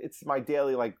nerd. It's my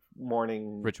daily, like,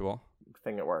 morning ritual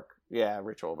thing at work. Yeah,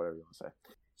 ritual, whatever you want to say.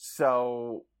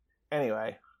 So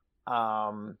anyway,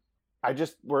 we're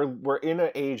in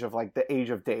an age of, like, the age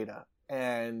of data.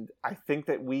 And I think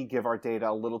that we give our data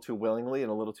a little too willingly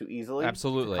and a little too easily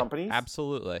to companies.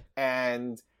 Absolutely.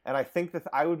 And I think that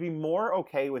I would be more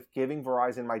okay with giving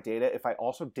Verizon my data if I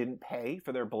also didn't pay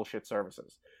for their bullshit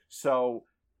services. So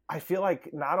I feel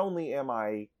like not only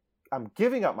I'm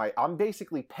giving up I'm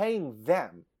basically paying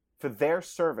them for their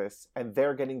service, and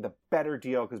they're getting the better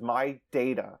deal because my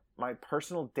data, my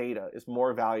personal data, is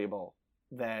more valuable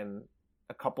than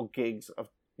a couple gigs of,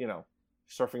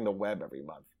 surfing the web every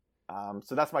month.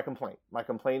 So that's my complaint. My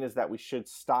complaint is that we should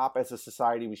stop, as a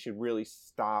society, we should really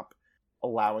stop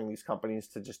allowing these companies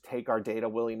to just take our data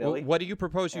willy-nilly. Well, what do you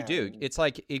propose you do? It's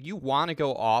like, if you want to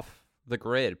go off the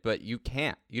grid, but you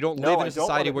can't. You don't live in a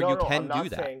society where you can do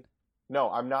that. No,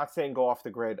 I'm not saying go off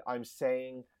the grid. I'm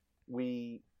saying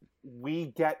Verizon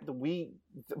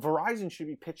should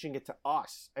be pitching it to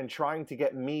us and trying to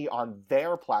get me on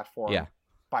their platform. Yeah.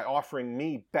 By offering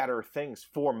me better things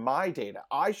for my data.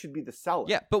 I should be the seller.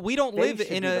 Yeah, but we don't live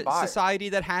in a society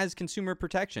that has consumer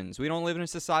protections. We don't live in a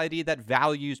society that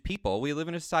values people. We live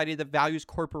in a society that values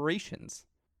corporations.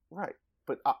 Right,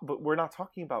 but we're not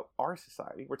talking about our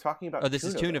society. We're talking about this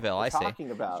is Tunaville, I see.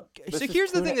 So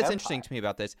here's the thing that's interesting to me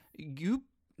about this.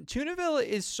 Tunaville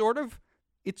is sort of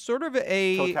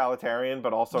a totalitarian,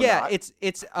 but also not. It's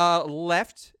a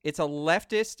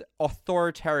leftist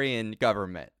authoritarian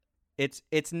government. It's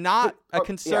not a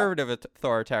conservative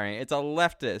authoritarian. It's a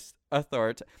leftist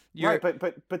authoritarian. Right,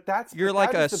 but that's you're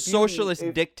like a socialist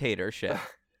dictatorship.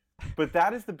 But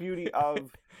that is the beauty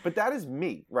of. But that is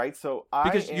me, right? So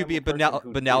because you'd be a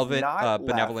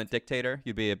benevolent dictator.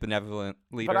 You'd be a benevolent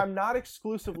leader. But I'm not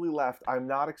exclusively left. I'm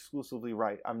not exclusively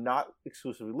right. I'm not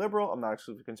exclusively liberal. I'm not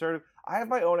exclusively conservative. I have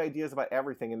my own ideas about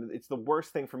everything, and it's the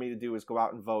worst thing for me to do is go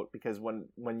out and vote, because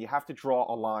when you have to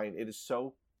draw a line, it is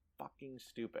so fucking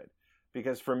stupid.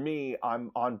 Because for me,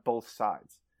 I'm on both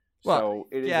sides. Well, so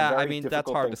it is a very that's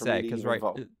hard to say, because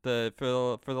for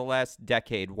the last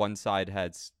decade, one side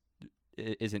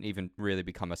isn't even really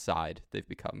become a side. They've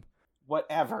become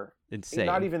whatever. Insane.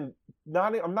 I'm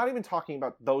not even talking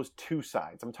about those two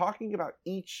sides. I'm talking about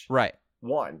each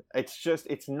one.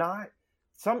 It's not.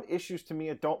 Some issues to me,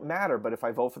 it don't matter, but if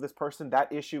I vote for this person,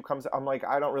 that issue comes, I'm like,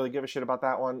 I don't really give a shit about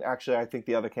that one. Actually, I think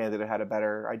the other candidate had a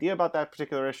better idea about that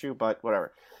particular issue, but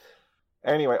whatever.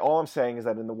 Anyway, all I'm saying is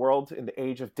that in the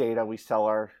age of data, we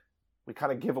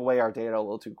kind of give away our data a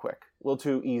little too quick, a little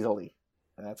too easily,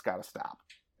 and that's got to stop.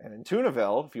 And in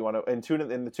Tunaville, if you want to, in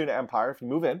the Tuna Empire, if you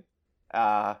move in,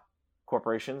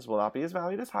 corporations will not be as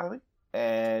valued as highly,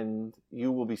 and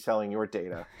you will be selling your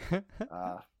data to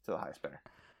the highest bidder.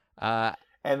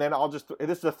 And then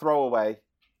this is a throwaway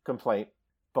complaint,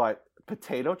 but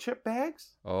potato chip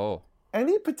bags? Oh.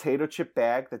 Any potato chip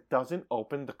bag that doesn't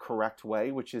open the correct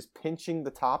way, which is pinching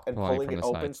the top and pulling it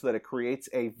open so that it creates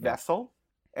a vessel,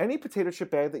 any potato chip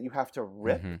bag that you have to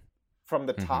rip from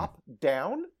the top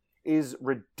down is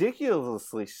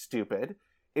ridiculously stupid.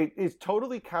 It is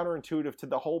totally counterintuitive to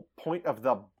the whole point of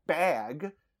the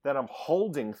bag that I'm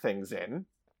holding things in.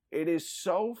 It is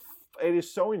so it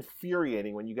is so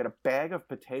infuriating when you get a bag of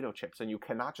potato chips and you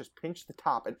cannot just pinch the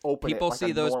top and open it. People like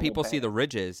see a those. normal People see bag. the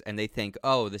ridges and they think,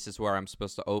 "Oh, this is where I'm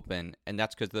supposed to open," and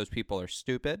that's because those people are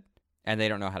stupid and they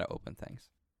don't know how to open things.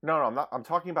 No, I'm not. I'm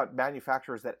talking about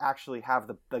manufacturers that actually have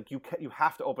the you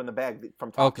have to open the bag from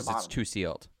Oh, top to because bottom. it's too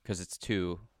sealed. Because it's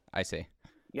too. I see.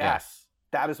 Yes,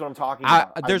 that is what I'm talking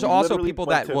about. There's I also literally people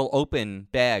went that to- will open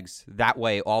bags that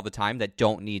way all the time that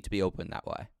don't need to be opened that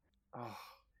way. Oh.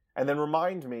 And then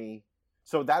remind me.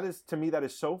 So that is, to me, that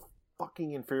is so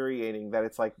fucking infuriating that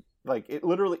it's like it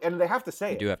literally, and they have to say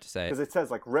You it do have to say because it. it says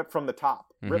like rip from the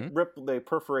top, Mhm. rip the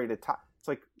perforated top. It's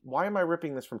like, why am I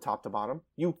ripping this from top to bottom?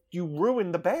 You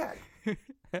ruined the bag.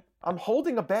 I'm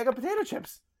holding a bag of potato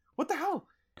chips. What the hell?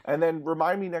 And then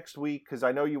remind me next week, because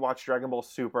I know you watch Dragon Ball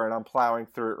Super, and I'm plowing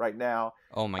through it right now.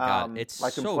 Oh my god, it's my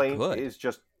so complaint good. is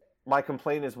just my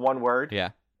complaint is one word.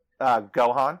 Yeah.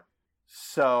 Gohan.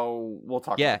 So we'll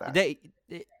talk Yeah. about that.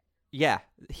 Yeah.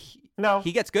 No,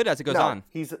 He gets good as it goes no, on.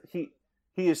 He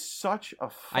is such a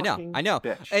fucking I know.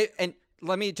 bitch. And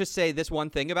let me just say this one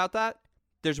thing about that.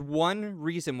 There's one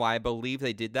reason why I believe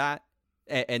they did that,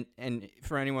 and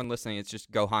for anyone listening, it's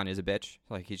just Gohan is a bitch.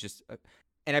 Like he's just,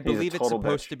 and I believe it's total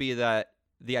supposed bitch. to be that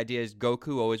the idea is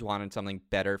Goku always wanted something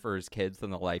better for his kids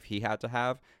than the life he had to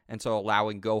have, and so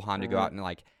allowing Gohan to go out and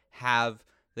like have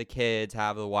the kids,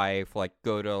 have the wife, like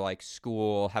go to like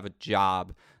school, have a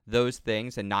job, those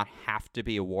things, and not have to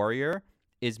be a warrior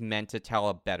is meant to tell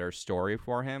a better story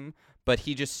for him. But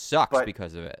he just sucks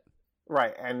because of it.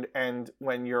 Right, and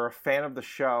when you're a fan of the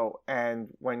show, and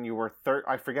when you were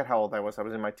I forget how old I was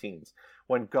in my teens,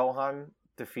 when Gohan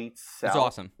defeats Cell, It's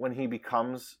awesome. when he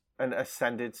becomes an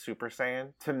ascended Super Saiyan,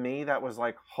 to me that was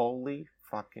like, holy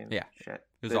fucking shit.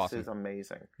 was this awesome. is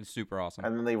amazing. It's super awesome.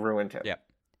 And then they ruined it. Yeah.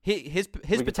 His We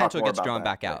can potential talk more gets about drawn that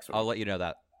back out. next week. I'll let you know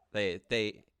that. They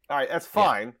All right, that's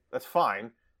fine. That's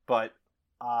fine. But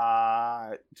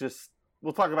just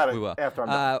we'll talk about it we will. after I'm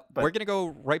done. But We're gonna go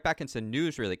right back into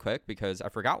news really quick because I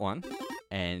forgot one,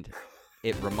 and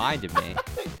it reminded me.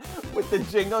 with the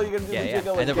jingle, you're gonna do the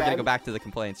jingle And then we're gonna again? go back to the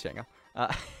complaints jingle.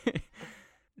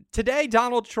 Today,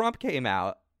 Donald Trump came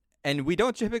out, and we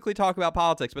don't typically talk about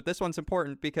politics, but this one's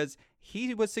important because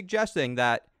he was suggesting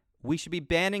that we should be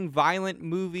banning violent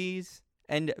movies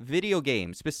and video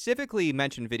games. Specifically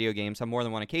mentioned video games on more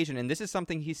than one occasion, and this is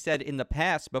something he said in the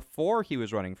past before he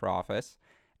was running for office,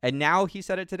 and now he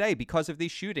said it today because of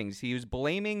these shootings. He was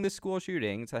blaming the school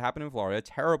shootings that happened in Florida, a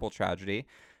terrible tragedy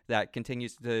that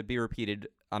continues to be repeated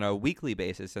on a weekly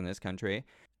basis in this country.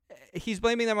 He's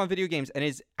blaming them on video games and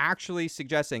is actually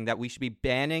suggesting that we should be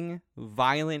banning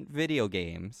violent video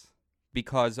games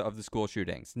because of the school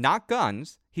shootings. Not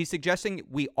guns. He's suggesting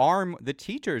we arm the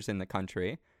teachers in the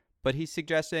country, but he's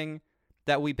suggesting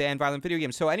that we ban violent video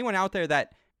games. So anyone out there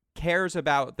that cares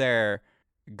about their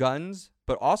guns,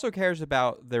 but also cares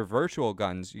about their virtual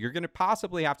guns, you're going to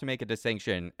possibly have to make a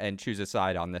distinction and choose a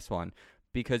side on this one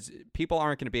because people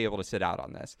aren't going to be able to sit out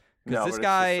on this. Because No, this but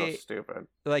guy, it's just so stupid.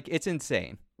 like, it's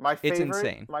insane. It's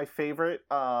insane. My favorite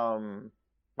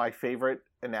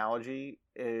analogy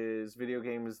is video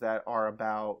games that are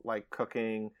about like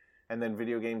cooking, and then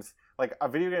video games like a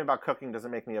video game about cooking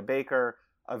doesn't make me a baker.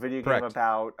 A video game Correct.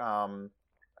 about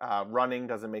running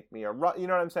doesn't make me a run. You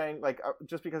know what I'm saying? Like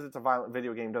just because it's a violent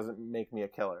video game doesn't make me a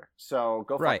killer. So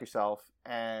go Right. fuck yourself,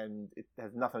 and it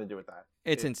has nothing to do with that.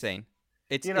 It's insane.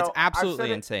 It's you know, it's I've said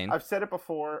absolutely it- insane. I've said it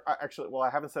before. Actually, well, I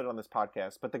haven't said it on this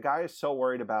podcast, but the guy is so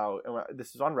worried about.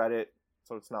 This is on Reddit,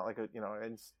 so it's not like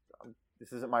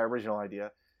this isn't my original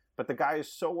idea. But the guy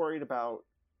is so worried about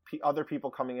other people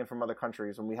coming in from other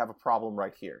countries when we have a problem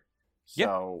right here. Yeah.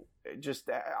 So just,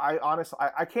 I honestly,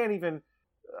 I can't even.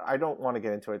 I don't want to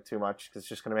get into it too much because it's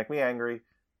just going to make me angry.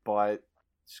 But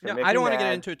it's No, gonna make I don't me want to get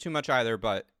mad. into it too much either,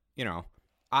 but you know,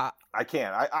 I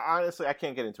can't. I honestly, I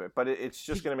can't get into it, but it's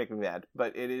just going to make me mad.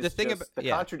 But it is The thing just about- the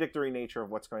yeah. contradictory nature of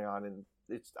what's going on,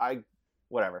 and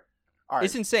whatever. All right.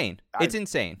 it's insane. It's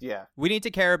insane. Yeah. We need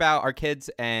to care about our kids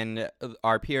and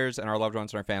our peers and our loved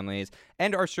ones and our families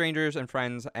and our strangers and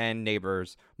friends and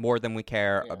neighbors more than we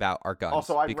care Yeah. about our guns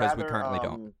Also, I'd because rather, we currently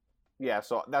don't. Yeah.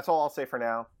 So that's all I'll say for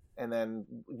now, and then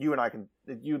you and I can,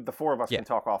 the four of us Yeah. can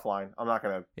talk offline. I'm not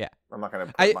gonna. Yeah. I'm not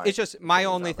gonna. It's just my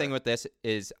opinions only out thing there. with this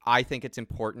is I think it's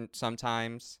important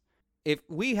sometimes. If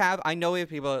we have, I know we have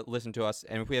people that listen to us,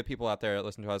 and if we have people out there that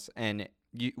listen to us, and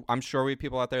I'm sure we have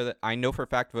people out there that I know for a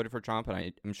fact voted for Trump,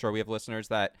 and I'm sure we have listeners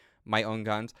that might own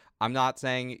guns. I'm not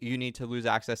saying you need to lose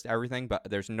access to everything, but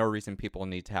there's no reason people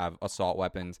need to have assault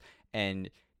weapons. And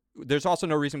there's also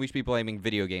no reason we should be blaming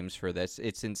video games for this.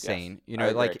 It's insane. Yes, You I know,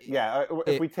 agree. like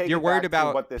if we take you're it worried back to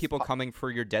what about this people coming for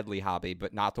your deadly hobby,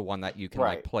 but not the one that you can like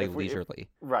Right. play If we- if- leisurely.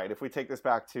 Right. If we take this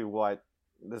back to what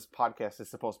this podcast is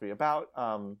supposed to be about,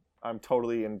 I'm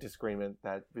totally in disagreement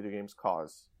that video games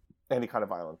cause any kind of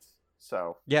violence.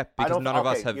 So Yeah, I because don't. none of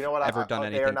us okay, have you know what? ever done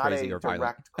they are anything not crazy a or violent.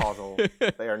 direct causal.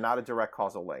 They are not a direct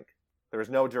causal link. There is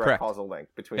no direct Correct. causal link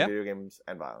between Yeah. video games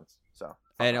and violence. So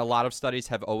And a lot of studies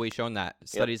have always shown that.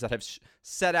 Studies that have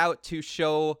set out to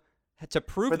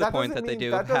prove but the that point doesn't that they mean-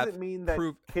 do that have doesn't mean that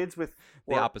proved kids with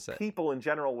the or opposite. people in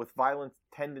general with violent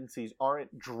tendencies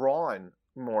aren't drawn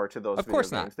more to those Of video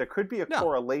course not. games. There could be a No.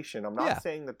 correlation. I'm not Yeah.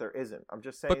 saying that there isn't. I'm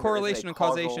just saying But there isn't correlation a and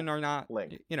causal causation are not,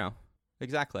 link.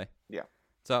 exactly. Yeah.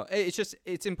 So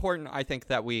it's important, I think,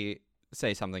 that we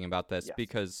say something about this Yes.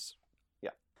 because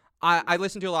Yeah. I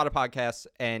listen to a lot of podcasts,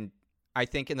 and I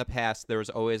think in the past there was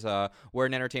always we're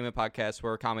an entertainment podcast,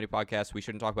 we're a comedy podcast, we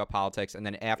shouldn't talk about politics. And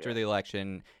then after the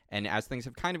election, and as things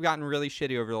have kind of gotten really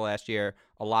shitty over the last year,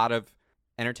 a lot of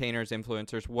entertainers,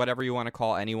 influencers, whatever you want to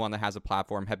call anyone that has a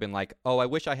platform, have been like, oh, I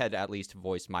wish I had at least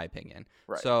voiced my opinion.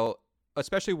 Right. So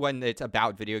especially when it's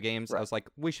about video games, I Right. was like,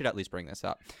 we should at least bring this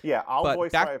up. Yeah, I'll But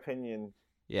voice back- my opinion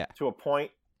Yeah, to a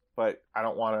point, but I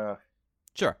don't want to.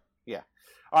 sure.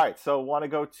 All right, so want to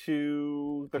go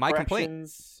to the My complaint.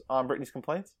 corrections on Brittany's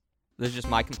complaints? This is just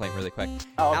my complaint really quick.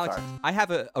 Oh, I'm Alex, sorry. I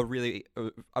have a really,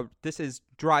 this is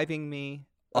driving me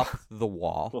up the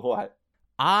wall. What?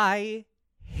 I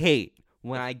hate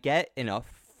when I get in a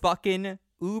fucking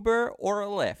Uber or a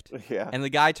Lyft Yeah. and the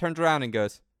guy turns around and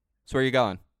goes, so where you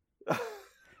going?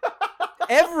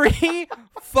 Every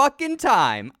fucking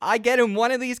time I get in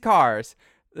one of these cars,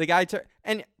 the guy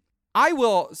and I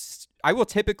will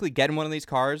typically get in one of these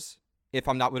cars if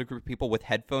I'm not with a group of people with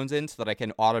headphones in, so that I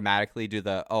can automatically do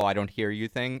the I don't hear you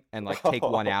thing and like take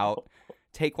one out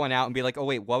and be like, oh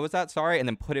wait, what was that? Sorry, and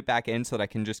then put it back in so that I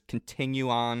can just continue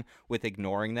on with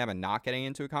ignoring them and not getting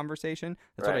into a conversation.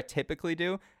 That's what I Right. typically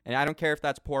do, and I don't care if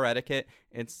that's poor etiquette.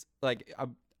 It's like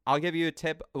I'll give you a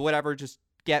tip, whatever, just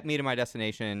get me to my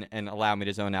destination and allow me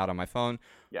to zone out on my phone.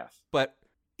 Yes. But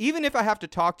even if I have to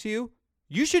talk to you,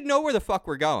 you should know where the fuck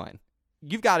we're going.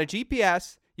 You've got a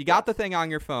GPS. You got the thing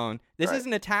on your phone. This Right.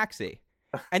 isn't a taxi.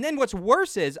 And then what's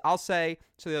worse is I'll say,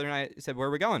 so the other night I said, where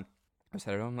are we going? I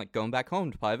said, I'm like going back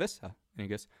home to Playa Vista. And he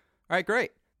goes, all right,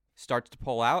 great. Starts to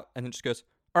pull out and then just goes,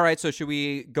 all right, so should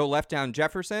we go left down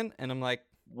Jefferson? And I'm like,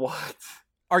 What?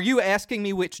 are you asking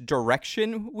me which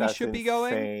direction we That's should be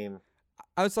going? insane.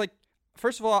 I was like,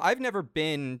 first of all, I've never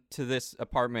been to this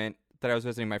apartment that I was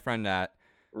visiting my friend at.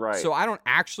 Right. So I don't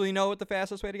actually know what the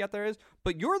fastest way to get there is,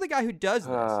 but you're the guy who does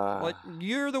this. Like,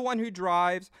 you're the one who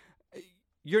drives.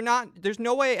 You're not. There's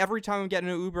no way every time I'm getting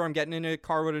an Uber, I'm getting in a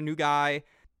car with a new guy,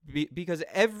 because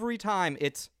every time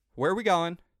it's where are we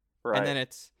going, right. and then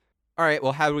it's all right.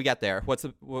 Well, how do we get there? How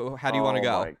do you want to Oh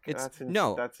go? my- It's that's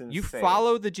no. that's You insane.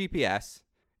 follow the GPS.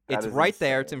 That It's is right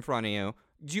there. It's insane. in front of you.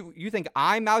 You think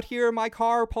I'm out here in my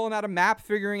car pulling out a map,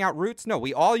 figuring out routes? No,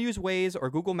 we all use Waze or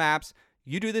Google Maps.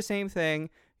 You do the same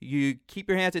thing. You keep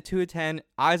your hands at 2 of 10,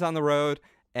 eyes on the road,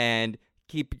 and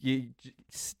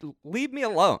leave me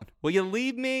alone. Will you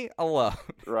leave me alone?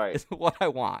 Right. Is what I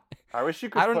want. I wish you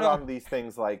I could don't put know. on these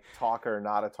things like talker,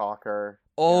 not a talker.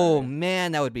 Oh Yeah.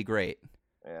 man, that would be great.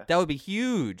 Yeah. That would be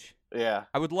huge. Yeah.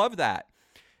 I would love that.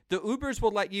 The Ubers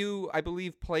will let you, I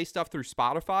believe, play stuff through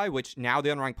Spotify, which now the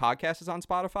Unranked Podcast is on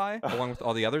Spotify, along with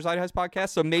all the other Side Has podcasts.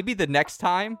 So maybe the next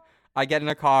time I get in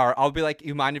a car, I'll be like,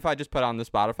 you mind if I just put on the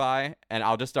Spotify? And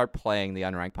I'll just start playing the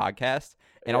Unranked Podcast.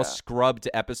 And I'll Yeah. scrub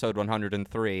to episode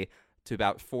 103 to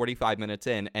about 45 minutes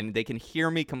in, and they can hear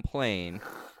me complain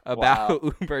about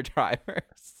Uber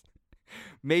drivers.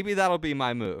 Maybe that'll be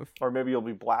my move. Or maybe you'll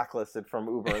be blacklisted from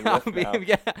Uber and I'll Lyft be- now.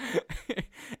 yeah.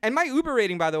 And my Uber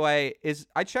rating, by the way, is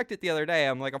I checked it the other day.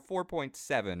 I'm like a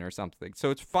 4.7 or something.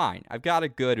 So it's fine. I've got a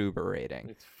good Uber rating.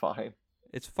 It's fine.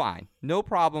 It's fine. No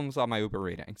problems on my Uber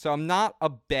rating. So I'm not a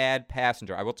bad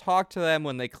passenger. I will talk to them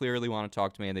when they clearly want to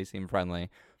talk to me and they seem friendly.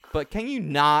 But can you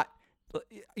not?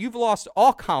 You've lost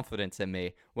all confidence in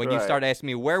me when you Right. start asking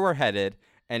me where we're headed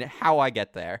and how I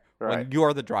get there Right. when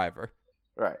you're the driver.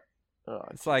 Right. Oh,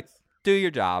 It's like, do your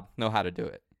job. Know how to do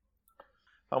it.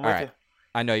 I'm all with right. you.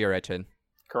 I know you're itching.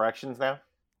 Corrections now?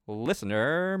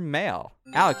 Listener mail.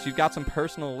 Alex, you've got some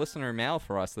personal listener mail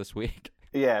for us this week.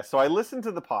 Yeah, so I listened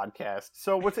to the podcast.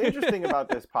 So what's interesting about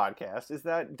this podcast is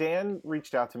that Dan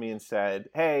reached out to me and said,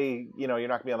 "Hey, you're not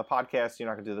going to be on the podcast. You're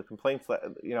not going to do the complaints.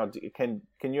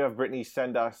 Can you have Brittany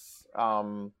send us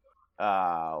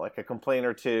like a complaint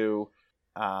or two,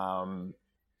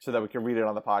 so that we can read it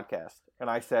on the podcast?" And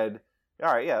I said,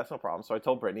 "All right, yeah, that's no problem." So I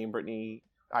told Brittany, and Brittany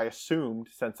I assumed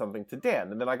sent something to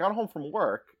Dan. And then I got home from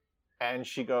work, and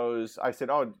she goes, I said,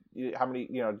 "Oh, how many,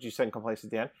 did you send complaints to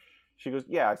Dan?" She goes,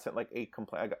 "Yeah, I sent like 8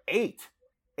 complaints." I go, 8?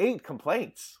 8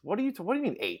 complaints? What do you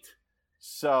mean 8?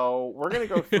 So we're going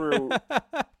to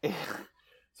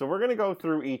go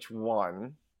through each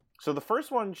one. So the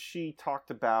first one she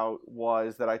talked about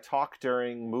was that I talk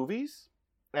during movies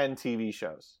and TV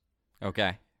shows.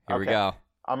 Okay. Here we go.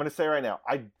 I'm going to say right now,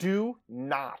 I do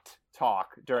not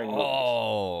talk during movies.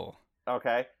 Oh.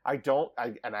 Okay? I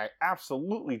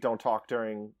absolutely don't talk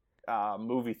during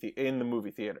in the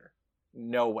movie theater.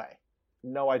 No way.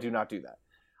 No, I do not do that.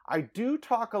 I do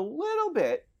talk a little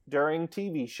bit during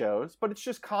TV shows, but it's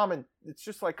just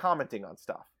like commenting on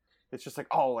stuff. It's just like,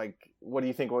 oh, like, what do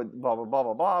you think? Blah, blah, blah,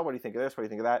 blah, blah. What do you think of this? What do you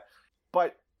think of that?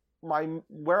 But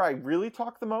where I really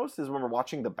talk the most is when we're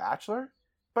watching The Bachelor.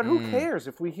 But who cares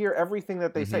if we hear everything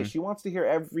that they say? She wants to hear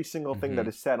every single thing that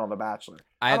is said on The Bachelor.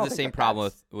 I have the same problem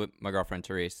with my girlfriend,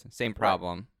 Therese. Same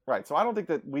problem. Right. So I don't think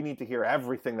that we need to hear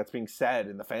everything that's being said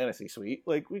in the fantasy suite.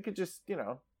 Like, we could just,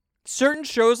 Certain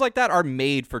shows like that are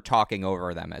made for talking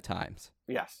over them at times.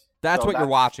 Yes. That's what you're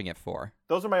watching it for.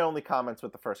 Those are my only comments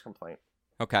with the first complaint.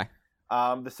 Okay.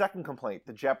 The second complaint,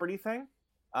 the Jeopardy thing,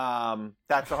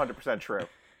 that's 100% true.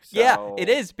 So, yeah, it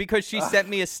is, because she sent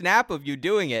me a snap of you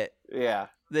doing it. Yeah.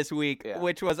 This week,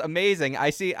 which was amazing. I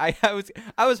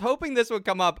was hoping this would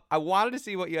come up. I wanted to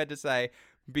see what you had to say,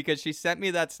 because she sent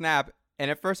me that snap, and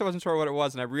at first I wasn't sure what it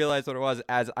was, and I realized what it was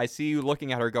as I see you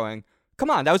looking at her going, "Come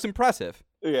on, that was impressive.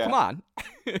 Yeah. Come on."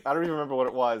 I don't even remember what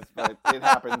it was, but it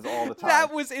happens all the time.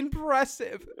 That was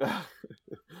impressive.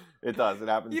 It does. It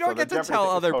happens. You don't get to tell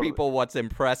other people what's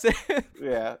impressive.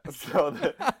 Yeah. So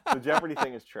the Jeopardy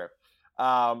thing is true.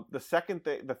 The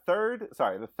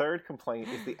third complaint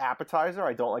is the appetizer.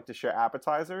 I don't like to share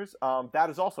appetizers. That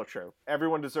is also true.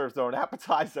 Everyone deserves their own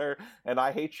appetizer, and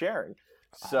I hate sharing.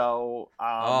 So,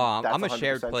 I'm a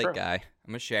shared plate true. guy.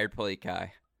 I'm a shared plate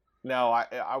guy. No,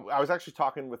 I was actually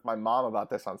talking with my mom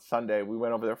about this on Sunday. We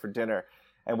went over there for dinner,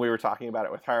 and we were talking about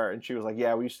it with her, and she was like,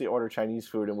 "Yeah, we used to order Chinese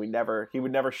food, and he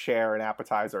would never share an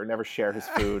appetizer, never share his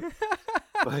food."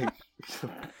 Like, it's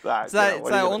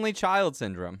that only child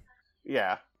syndrome.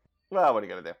 Yeah. Well, what are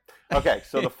you going to do? Okay,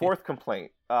 so the fourth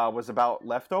complaint was about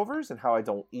leftovers and how I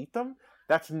don't eat them.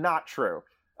 That's not true.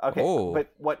 Okay,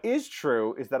 But what is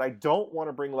true is that I don't want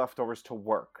to bring leftovers to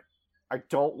work. I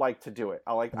don't like to do it.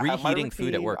 Reheating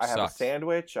food at work sucks. I have a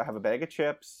sandwich. I have a bag of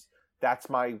chips. That's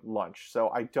my lunch.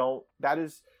 So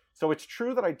it's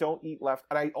true that I don't eat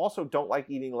and I also don't like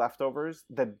eating leftovers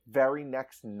the very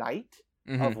next night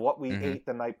of what we ate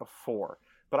the night before.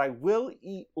 But I will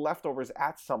eat leftovers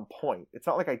at some point. It's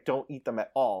not like I don't eat them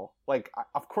at all. Like,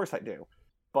 of course I do.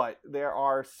 But there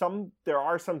are some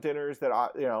dinners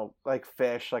that like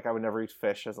fish. Like, I would never eat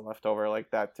fish as a leftover.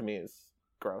 Like, that to me is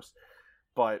gross.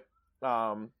 But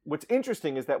what's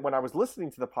interesting is that when I was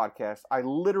listening to the podcast, I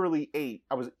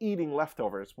was eating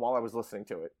leftovers while I was listening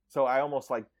to it. So I almost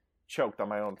like choked on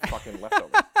my own fucking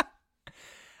leftovers.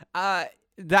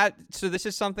 So this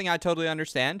is something I totally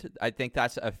understand. I think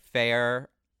that's a fair.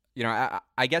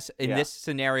 I guess in this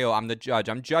scenario, I'm the judge.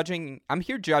 I'm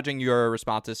here judging your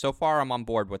responses. So far, I'm on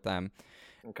board with them.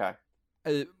 Okay.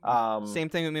 Same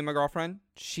thing with me and my girlfriend.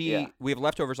 We have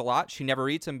leftovers a lot. She never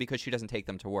eats them because she doesn't take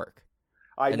them to work.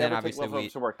 I never take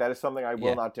leftovers to work. That is something I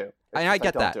will not do. And I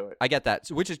get that. I get that.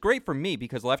 So, which is great for me,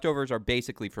 because leftovers are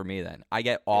basically for me then. I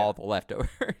get all the leftovers.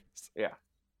 Yeah.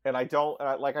 And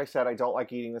like I said, I don't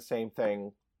like eating the same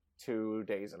thing 2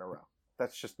 days in a row.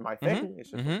 That's just my thing.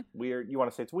 It's just weird. You want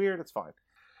to say it's weird? It's fine.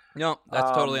 No, that's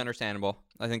totally understandable.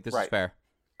 I think this is fair.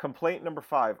 Complaint number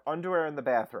 5, underwear in the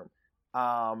bathroom.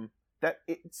 That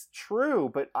it's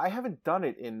true, but I haven't done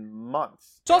it in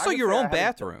months. It's also your own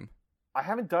bathroom. I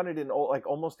haven't done it in like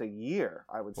almost a year,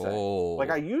 I would say. Oh. Like,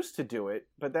 I used to do it,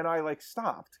 but then I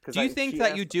stopped. Do you think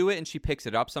that you do it and she picks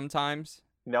it up sometimes?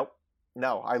 Nope.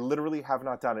 No, I literally have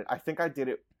not done it. I think I did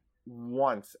it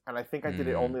once, and I think I did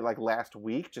it only like last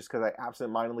week, just because I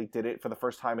absentmindedly did it for the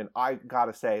first time in, I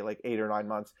gotta say, like 8 or 9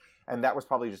 months, and that was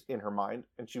probably just in her mind,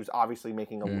 and she was obviously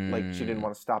making like, she didn't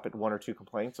want to stop at 1 or 2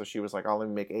 complaints, so she was like, "Oh, let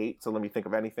me make 8, so let me think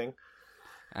of anything."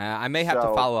 I may have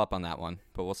to follow up on that one,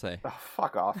 but we'll see. Oh,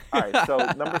 fuck off. All right, so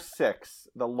number 6,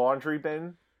 the laundry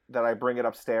bin, that I bring it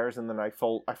upstairs and then I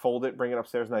fold it, bring it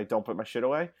upstairs, and I don't put my shit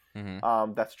away.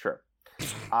 That's true.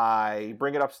 I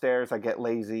bring it upstairs, I get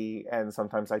lazy, and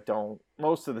sometimes I don't.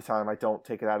 Most of the time, I don't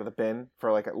take it out of the bin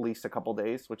for like at least a couple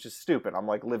days, which is stupid. I'm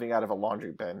like living out of a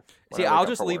laundry bin. See, I'll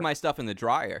just leave my stuff in the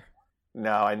dryer.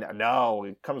 No,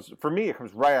 it comes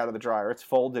right out of the dryer. It's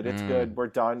folded, it's good, we're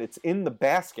done. It's in the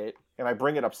basket, and I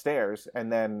bring it upstairs,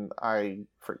 and then I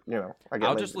get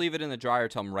I'll lazy. just leave it in the dryer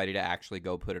till I'm ready to actually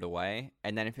go put it away.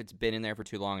 And then if it's been in there for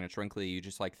too long and it's wrinkly, you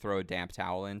just like throw a damp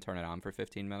towel in, turn it on for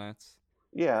 15 minutes.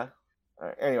 Yeah.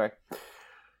 Anyway.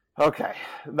 Okay.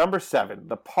 Number 7,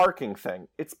 the parking thing.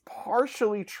 It's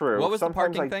partially true. What was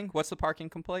Sometimes the parking thing? What's the parking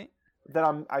complaint? That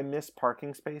I miss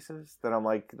parking spaces. That I'm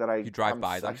like that I You drive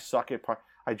by them? I suck at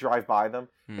I drive by them.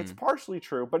 It's partially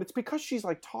true, but it's because she's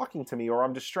like talking to me or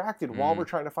I'm distracted while we're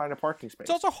trying to find a parking space.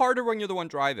 It's also harder when you're the one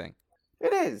driving.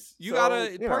 It is.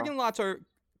 Parking lots are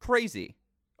crazy.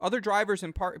 Other drivers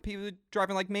and people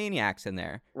driving like maniacs in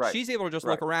there. Right. She's able to just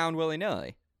look around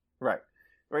willy-nilly. Right.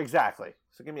 Exactly.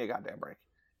 So give me a goddamn break.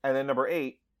 And then number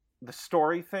 8, the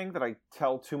story thing that I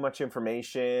tell too much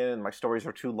information and my stories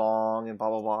are too long and blah,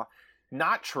 blah, blah.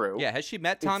 Not true. Yeah. Has she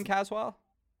met Tom Caswell?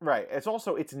 Right.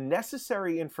 It's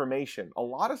necessary information. A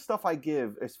lot of stuff I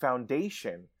give is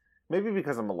foundation, maybe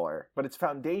because I'm a lawyer, but it's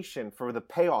foundation for the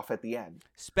payoff at the end.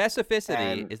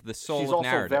 Specificity is the soul of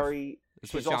narrative.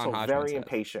 She's also very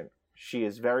impatient. She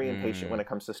is very impatient when it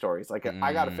comes to stories. Like,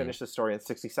 I got to finish the story in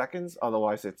 60 seconds.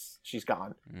 Otherwise, she's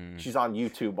gone. She's on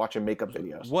YouTube watching makeup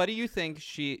videos. What do you think? Is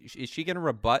she going to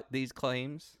rebut these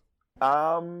claims?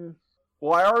 Well,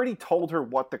 I already told her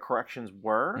what the corrections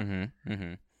were.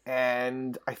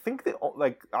 And I think that,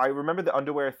 I remember the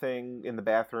underwear thing in the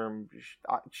bathroom.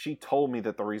 She told me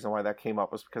that the reason why that came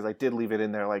up was because I did leave it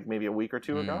in there, like, maybe a week or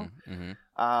two ago.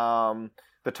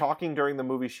 The talking during the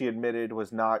movie, she admitted,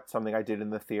 was not something I did in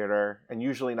the theater, and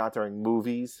usually not during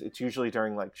movies. It's usually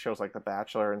during, like, shows like The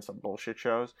Bachelor and some bullshit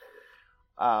shows.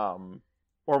 Or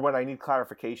when I need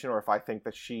clarification, or if I think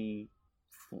that she,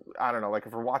 I don't know, like,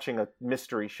 if we're watching a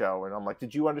mystery show, and I'm like,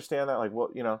 did you understand that? Like,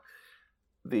 what,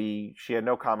 she had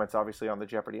no comments, obviously, on the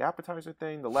Jeopardy appetizer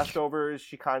thing. The leftovers,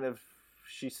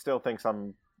 she still thinks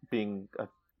I'm being a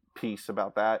piece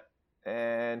about that,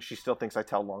 and she still thinks I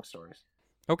tell long stories.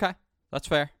 Okay, that's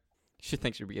fair. She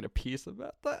thinks you're being a piece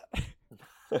about that.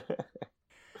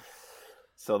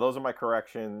 So those are my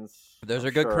corrections. Those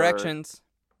are good corrections.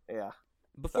 Yeah.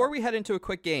 Before we head into a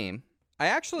quick game,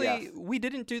 we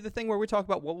didn't do the thing where we talk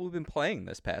about what we've been playing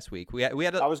this past week. I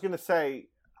was going to say,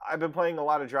 I've been playing a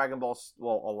lot of Dragon Ball,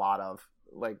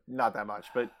 not that much,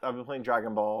 but I've been playing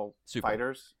Dragon Ball Super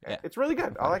Fighters. Yeah. It's really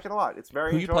good. I like it a lot. It's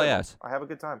very enjoyable. Who you play as? I have a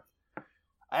good time.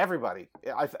 Everybody.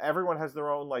 Everyone has their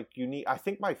own, unique... I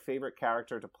think my favorite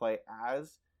character to play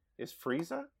as is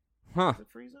Frieza. Huh. Is it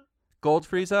Frieza? Gold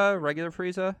Frieza? Regular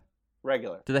Frieza?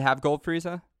 Regular. Do they have Gold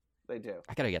Frieza? They do.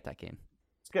 I gotta get that game.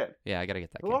 It's good. Yeah, I gotta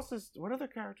get that game. Who else is... What other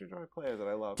character do I play that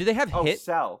I love? Do they have Hit?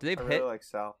 Cell. Do they have I Hit? really like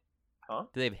Cell. Huh?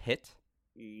 Do they have Hit?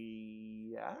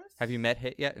 Yes. Have you met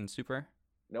Hit yet in Super?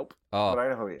 Nope. Oh, but I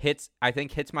know who he is. I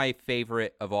think Hit's my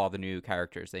favorite of all the new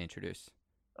characters they introduced.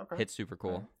 Okay. Hit's super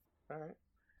cool. All right.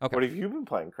 Okay. What have you been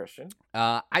playing, Christian?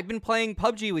 I've been playing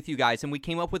PUBG with you guys, and we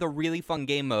came up with a really fun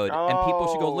game mode, and people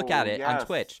should go look at it on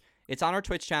Twitch. It's on our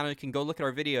Twitch channel. You can go look at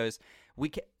our videos.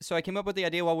 So I came up with the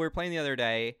idea while we were playing the other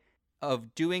day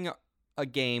of doing a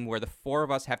game where the 4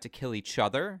 of us have to kill each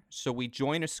other. So we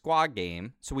join a squad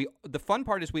game. So the fun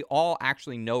part is we all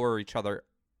actually know where each other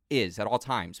is at all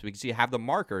times because you have the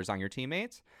markers on your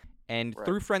teammates. And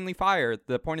through friendly fire,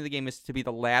 the point of the game is to be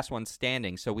the last one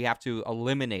standing. So we have to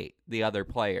eliminate the other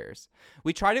players.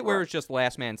 We tried it where it was just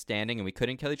last man standing and we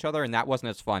couldn't kill each other. And that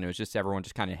wasn't as fun. It was just everyone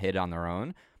just kind of hid on their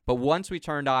own. But once we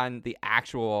turned on the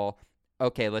actual,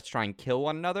 okay, let's try and kill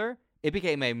one another, it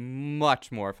became a much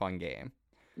more fun game.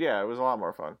 Yeah, it was a lot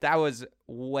more fun. That was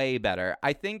way better.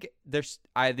 I think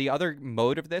the other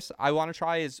mode of this I want to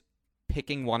try is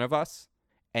picking one of us,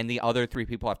 and the other 3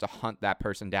 people have to hunt that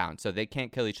person down. So they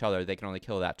can't kill each other. They can only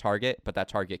kill that target, but that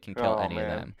target can kill any of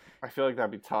them. I feel like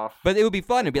that'd be tough. But it would be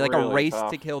fun. It'd be like really a race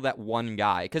tough to kill that one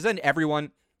guy. Because then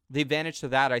the advantage to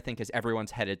that, I think, is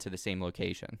everyone's headed to the same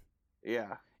location.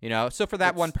 Yeah. So for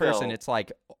that one person, it's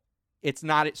like, it's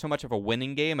not so much of a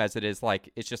winning game as it is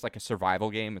like, it's just like a survival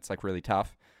game. It's like really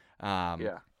tough.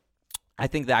 Yeah. I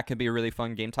think that could be a really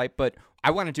fun game type, but I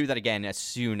want to do that again as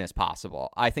soon as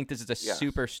possible. I think this is a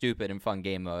super stupid and fun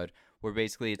game mode where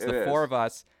basically it's the 4 of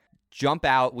us jump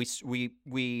out.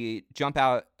 We jump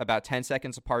out about 10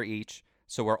 seconds apart each,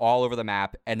 so we're all over the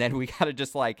map, and then we got to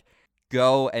just like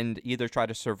go and either try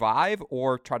to survive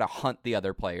or try to hunt the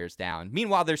other players down.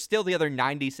 Meanwhile, there's still the other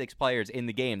 96 players in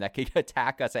the game that could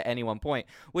attack us at any one point,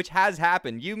 which has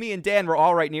happened. You, me, and Dan were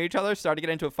all right near each other, started to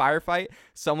get into a firefight.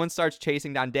 Someone starts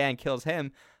chasing down Dan, kills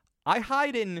him. I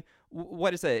hide in,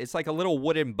 what is it? It's like a little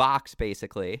wooden box,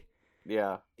 basically.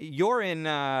 Yeah. You're in,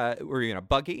 were you in a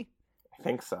buggy? I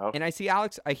think so. And I see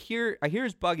Alex, I hear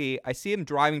his buggy. I see him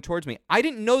driving towards me. I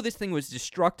didn't know this thing was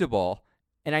destructible.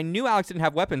 And I knew Alex didn't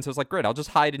have weapons, so I was like, great, I'll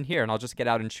just hide in here and I'll just get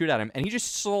out and shoot at him. And he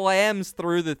just slams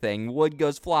through the thing. Wood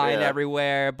goes flying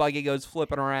everywhere. Buggy goes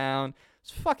flipping around. It's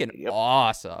fucking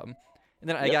awesome. And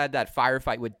then I got that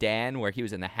firefight with Dan where he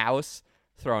was in the house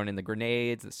throwing in the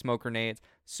grenades, the smoke grenades.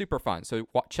 Super fun. So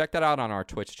check that out on our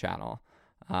Twitch channel.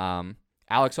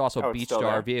 Alex also beached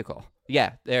our vehicle.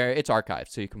 Yeah, it's archived,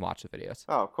 so you can watch the videos.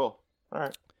 Oh, cool. All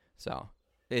right. So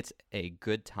it's a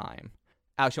good time.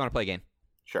 Alex, you want to play a game?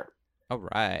 Sure. All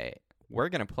right. We're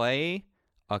going to play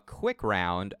a quick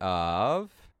round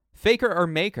of Faker or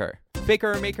Maker.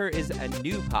 Faker or Maker is a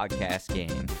new podcast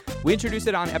game. We introduced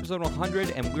it on episode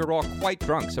 100, and we were all quite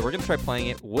drunk, so we're going to try playing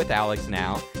it with Alex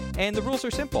now. And the rules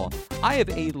are simple. I have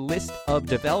a list of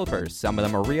developers. Some of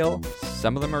them are real,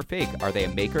 some of them are fake. Are they a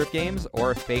maker of games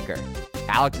or a faker?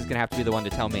 Alex is going to have to be the one to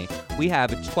tell me. We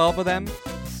have 12 of them.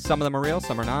 Some of them are real,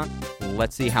 some are not.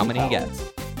 Let's see how many he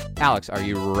gets. Alex, are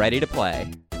you ready to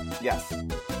play? Yes.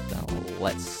 So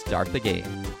let's start the game.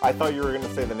 I thought you were going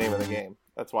to say the name of the game.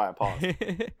 That's why I paused.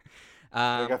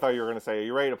 I thought you were going to say, are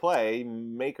you ready to play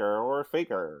maker or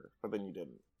faker? But then you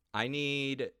didn't. I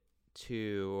need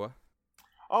to...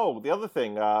 Oh, the other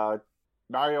thing.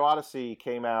 Mario Odyssey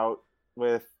came out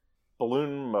with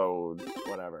balloon mode,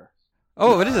 whatever.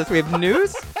 Oh, what is this? We have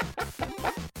news?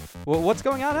 Well, what's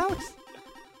going on, Alex?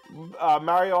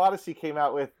 Mario Odyssey came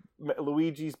out with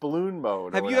Luigi's balloon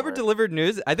mode. Have you ever delivered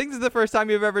news? I think this is the first time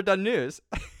you've ever done news.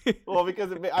 Well,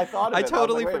 because I thought of it. I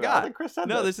totally forgot. I think Chris said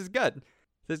this is good.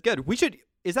 This is good. We should.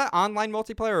 Is that online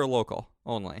multiplayer or local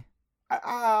only?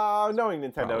 Knowing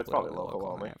Nintendo, it's probably local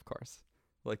only. Yeah, of course.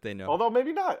 Like they know. Although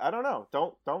maybe not. I don't know.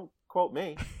 Don't quote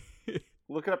me.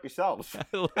 Look it up yourselves.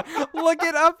 Look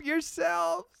it up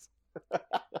yourselves.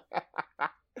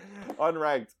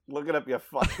 Unranked. Look it up your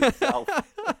fucking self.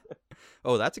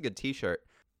 Oh, that's a good T-shirt.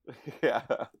 Yeah.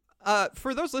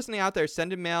 For those listening out there,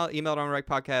 send a email at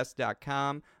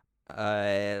unrankedpodcast.com.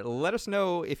 Let us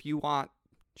know if you want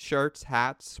shirts,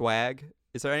 hats, swag.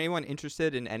 Is there anyone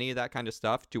interested in any of that kind of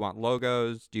stuff? Do you want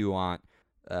logos? Do you want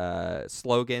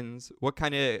slogans? What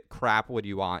kind of crap would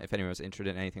you want if anyone's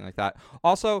interested in anything like that?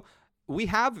 Also, we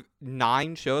have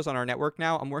 9 shows on our network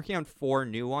now. I'm working on 4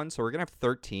 new ones, so we're going to have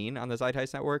 13 on the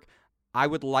Zeitgeist Network. I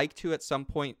would like to, at some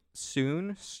point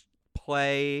soon,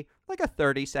 play like a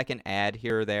 30-second ad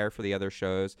here or there for the other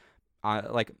shows.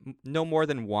 Like no more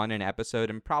than one an episode,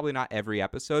 and probably not every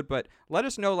episode, but let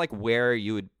us know like where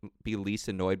you would be least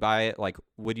annoyed by it. Like,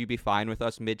 would you be fine with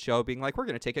us mid-show being like, we're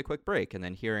going to take a quick break and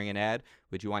then hearing an ad?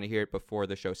 Would you want to hear it before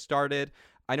the show started?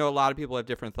 I know a lot of people have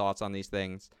different thoughts on these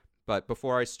things, but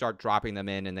before I start dropping them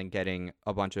in and then getting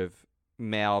a bunch of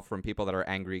mail from people that are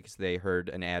angry because they heard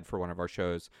an ad for one of our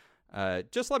shows,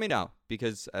 just let me know,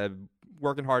 because I'm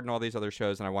working hard on all these other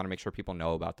shows and I want to make sure people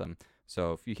know about them.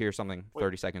 So if you hear something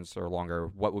 30 seconds or longer,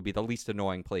 what would be the least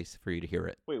annoying place for you to hear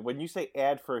it? Wait, when you say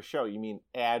ad for a show, you mean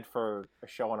ad for a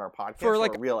show on our podcast, for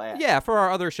like or a real ad? Yeah, for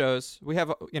our other shows. We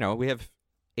have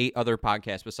 8 other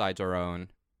podcasts besides our own.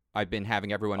 I've been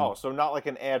having everyone... Oh, so not like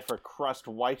an ad for Crust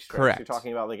White Stripes. Correct. You're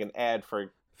talking about like an ad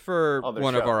for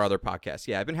one shows. Of our other podcasts.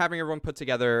 Yeah, I've been having everyone put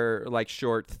together like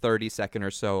short 30-second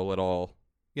or so little,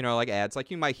 like ads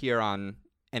like you might hear on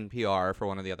NPR for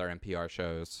one of the other NPR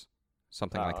shows.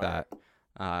 Something like that.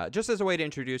 Right. Just as a way to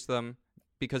introduce them,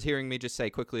 because hearing me just say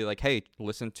quickly like, hey,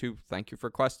 listen to Thank You for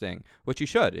Questing, which you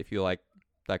should if you like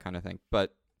that kind of thing.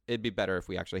 But it'd be better if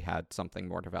we actually had something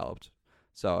more developed.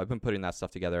 So I've been putting that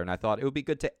stuff together, and I thought it would be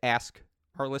good to ask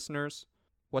our listeners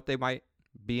what they might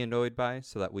be annoyed by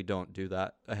so that we don't do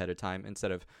that ahead of time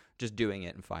instead of just doing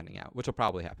it and finding out, which will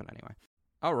probably happen anyway.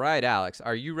 All right, Alex,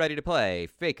 are you ready to play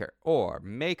Faker or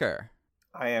Maker?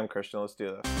 I am, Christian. Let's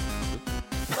do this.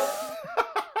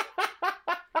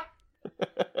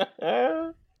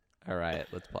 All right,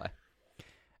 let's play.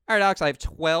 All right, Alex, I have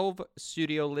 12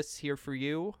 studio lists here for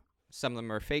you. Some of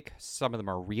them are fake, some of them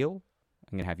are real.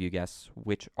 I'm going to have you guess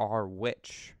which are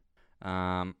which.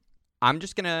 I'm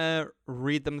just going to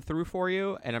read them through for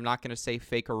you, and I'm not going to say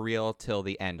fake or real till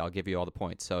the end. I'll give you all the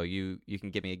points. So you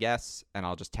can give me a guess, and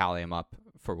I'll just tally them up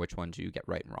for which ones you get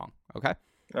right and wrong. Okay?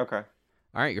 Okay.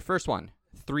 All right, your first one,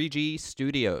 3G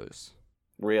Studios.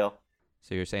 Real.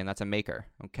 So you're saying that's a maker.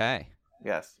 Okay.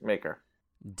 Yes, maker.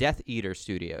 Death Eater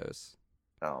Studios.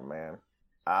 Oh, man.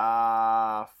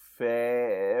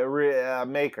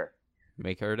 Maker.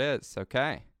 Maker it is.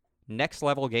 Okay. Next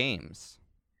Level Games.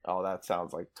 Oh, that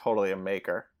sounds like totally a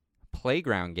maker.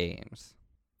 Playground Games.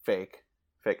 Fake.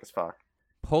 Fake as fuck.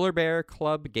 Polar Bear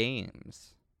Club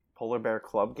Games. Polar Bear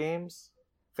Club Games?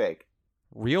 Fake.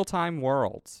 Real Time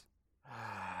Worlds.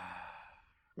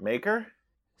 Maker?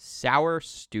 Sour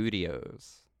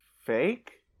Studios.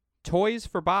 Fake? Toys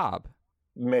for Bob.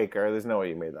 maker. The's no way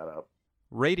you made that up.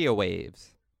 Radio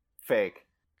Waves, Fake.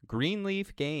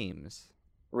 Greenleaf Games,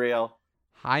 Real.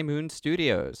 High Moon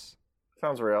Studios,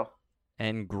 Sounds real.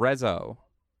 and Grezzo.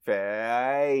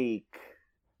 Fake.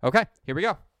 Okay, here we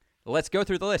go. Let's go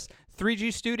through the list.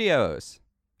 3G Studios,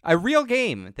 a real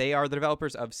game. They are the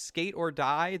developers of Skate or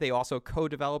Die. They also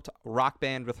co-developed Rock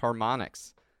Band with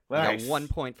Harmonix. Nice. You got 1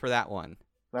 point for that one.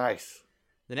 Nice.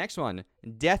 The next one,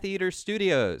 Death Eater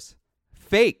Studios.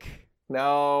 Fake.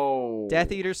 No.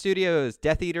 Death Eater Studios.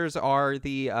 Death Eaters are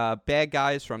the bad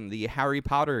guys from the Harry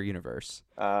Potter universe.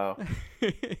 Oh.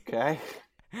 Okay.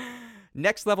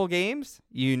 Next Level Games.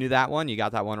 You knew that one. You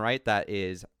got that one right. That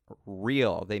is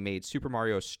real. They made Super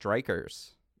Mario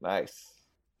Strikers. Nice.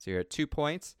 So you're at 2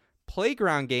 points.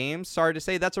 Playground Games. Sorry to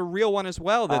say, that's a real one as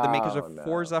well. They're the makers of no.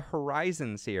 Forza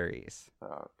Horizon series.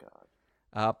 Oh,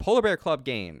 God. Polar Bear Club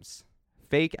Games.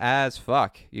 Fake as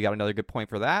fuck. You got another good point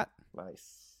for that.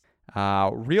 Nice.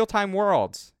 Real Time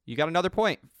Worlds. You got another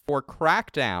point for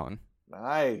Crackdown.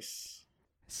 Nice.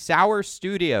 Sour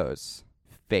Studios.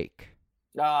 Fake.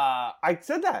 I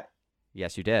said that.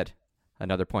 Yes, you did.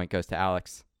 Another point goes to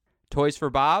Alex. Toys for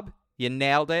Bob. You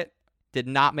nailed it. Did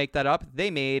not make that up.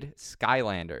 They made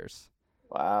Skylanders.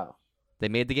 Wow. They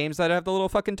made the games that have the little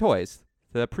fucking toys.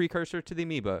 The precursor to the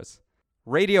Amiibos.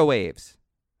 Radio Waves.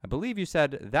 I believe you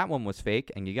said that one was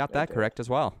fake, and you got that correct as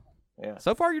well. Yeah.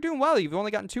 So far, you're doing well. You've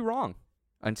only gotten 2 wrong.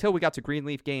 Until we got to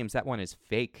Greenleaf Games, that one is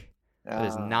fake. That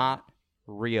is not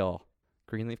real.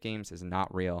 Greenleaf Games is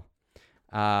not real.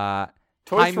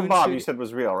 Toys for Bob, you said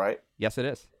was real, right? Yes, it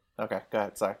is. Okay, go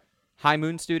ahead. Sorry. High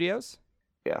Moon Studios.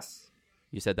 Yes,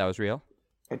 You said that was real.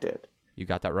 I did. You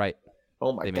got that right.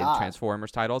 Oh my They God. made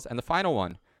Transformers titles. And the final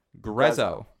one,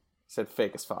 Grezzo. Said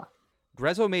fake as fuck.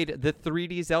 Grezzo made the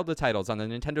 3D Zelda titles on the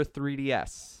Nintendo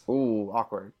 3DS. Ooh,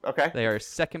 awkward. Okay. They are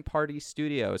second-party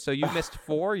studios. So you missed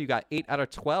 4. You got 8 out of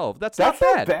 12. That's not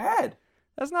bad. bad.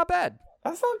 That's not bad.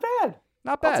 That's not bad.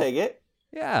 Not bad. I'll take it.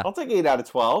 Yeah. I'll take 8 out of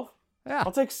 12. Yeah.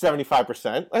 I'll take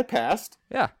 75%. I passed.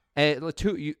 Yeah. And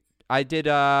I did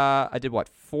what?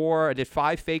 4. I did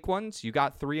 5 fake ones. You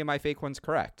got 3 of my fake ones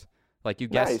correct. Like you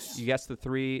guessed, Nice. you guessed the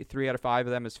 3 out of 5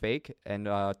 of them is fake, and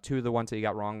 2 of the ones that you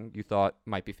got wrong you thought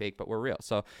might be fake but were real.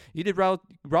 So you did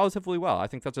relatively well. I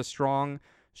think that's a strong,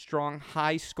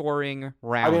 high scoring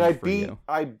round. I mean,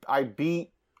 I beat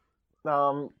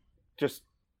just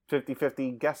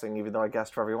 50-50 guessing, even though I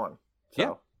guessed for everyone.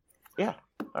 So, yeah.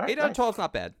 All right, 8 out of 12 is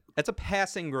not bad. It's a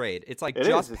passing grade. It's like It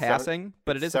just is. It's passing,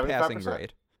 but it is a passing 75%.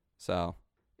 grade. So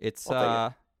it's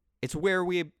I'll it's where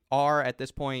we are at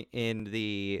this point in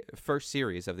the first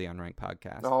series of the Unranked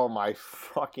podcast. Oh my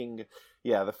fucking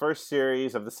the first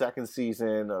series of the second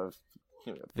season of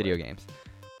Video games.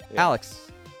 Yeah.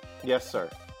 Alex, Yes, sir.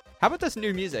 how about this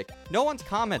new music? No one's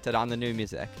commented on the new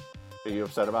music. Are you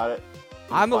upset about it?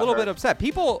 I'm a little bit butthurt? upset.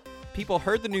 People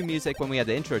heard the new music when we had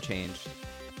the intro change.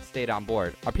 Stayed on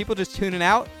board. Are people just tuning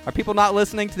out? Are people not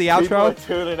listening to the People outro? are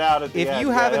tuning out at the If end. you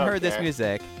Yeah, haven't they don't heard this care.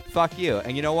 music, fuck you.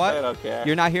 And you know They what? don't care.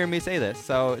 You're not hearing me say this,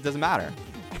 so it doesn't matter.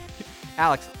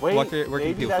 Alex, Wait, where can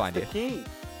maybe people that's find the you? key.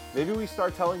 Maybe we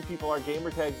start telling people our gamer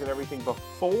tags and everything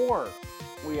before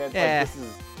we end. Yeah. Like, this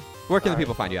is Where can the Alright.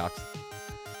 people find you, Alex?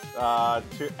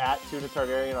 at Tuna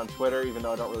Targaryen on Twitter, even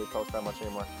though I don't really post that much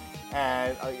anymore.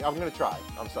 And I'm gonna try.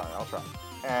 I'm sorry, I'll try.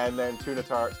 And then Tuna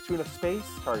Space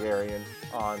Targaryen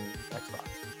on Xbox.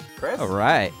 Chris? All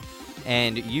right.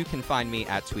 And you can find me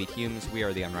at Sweet Humes. We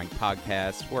are the Unranked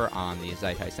Podcast. We're on the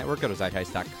Zeitgeist Network. Go to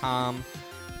zeitgeist.com.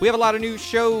 We have a lot of new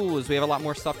shows. We have a lot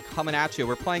more stuff coming at you.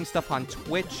 We're playing stuff on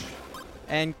Twitch.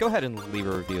 And go ahead and leave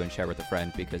a review and share with a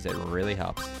friend because it really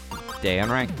helps. Stay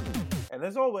unranked. And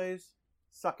as always,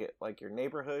 suck it like your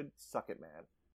neighborhood suck it man.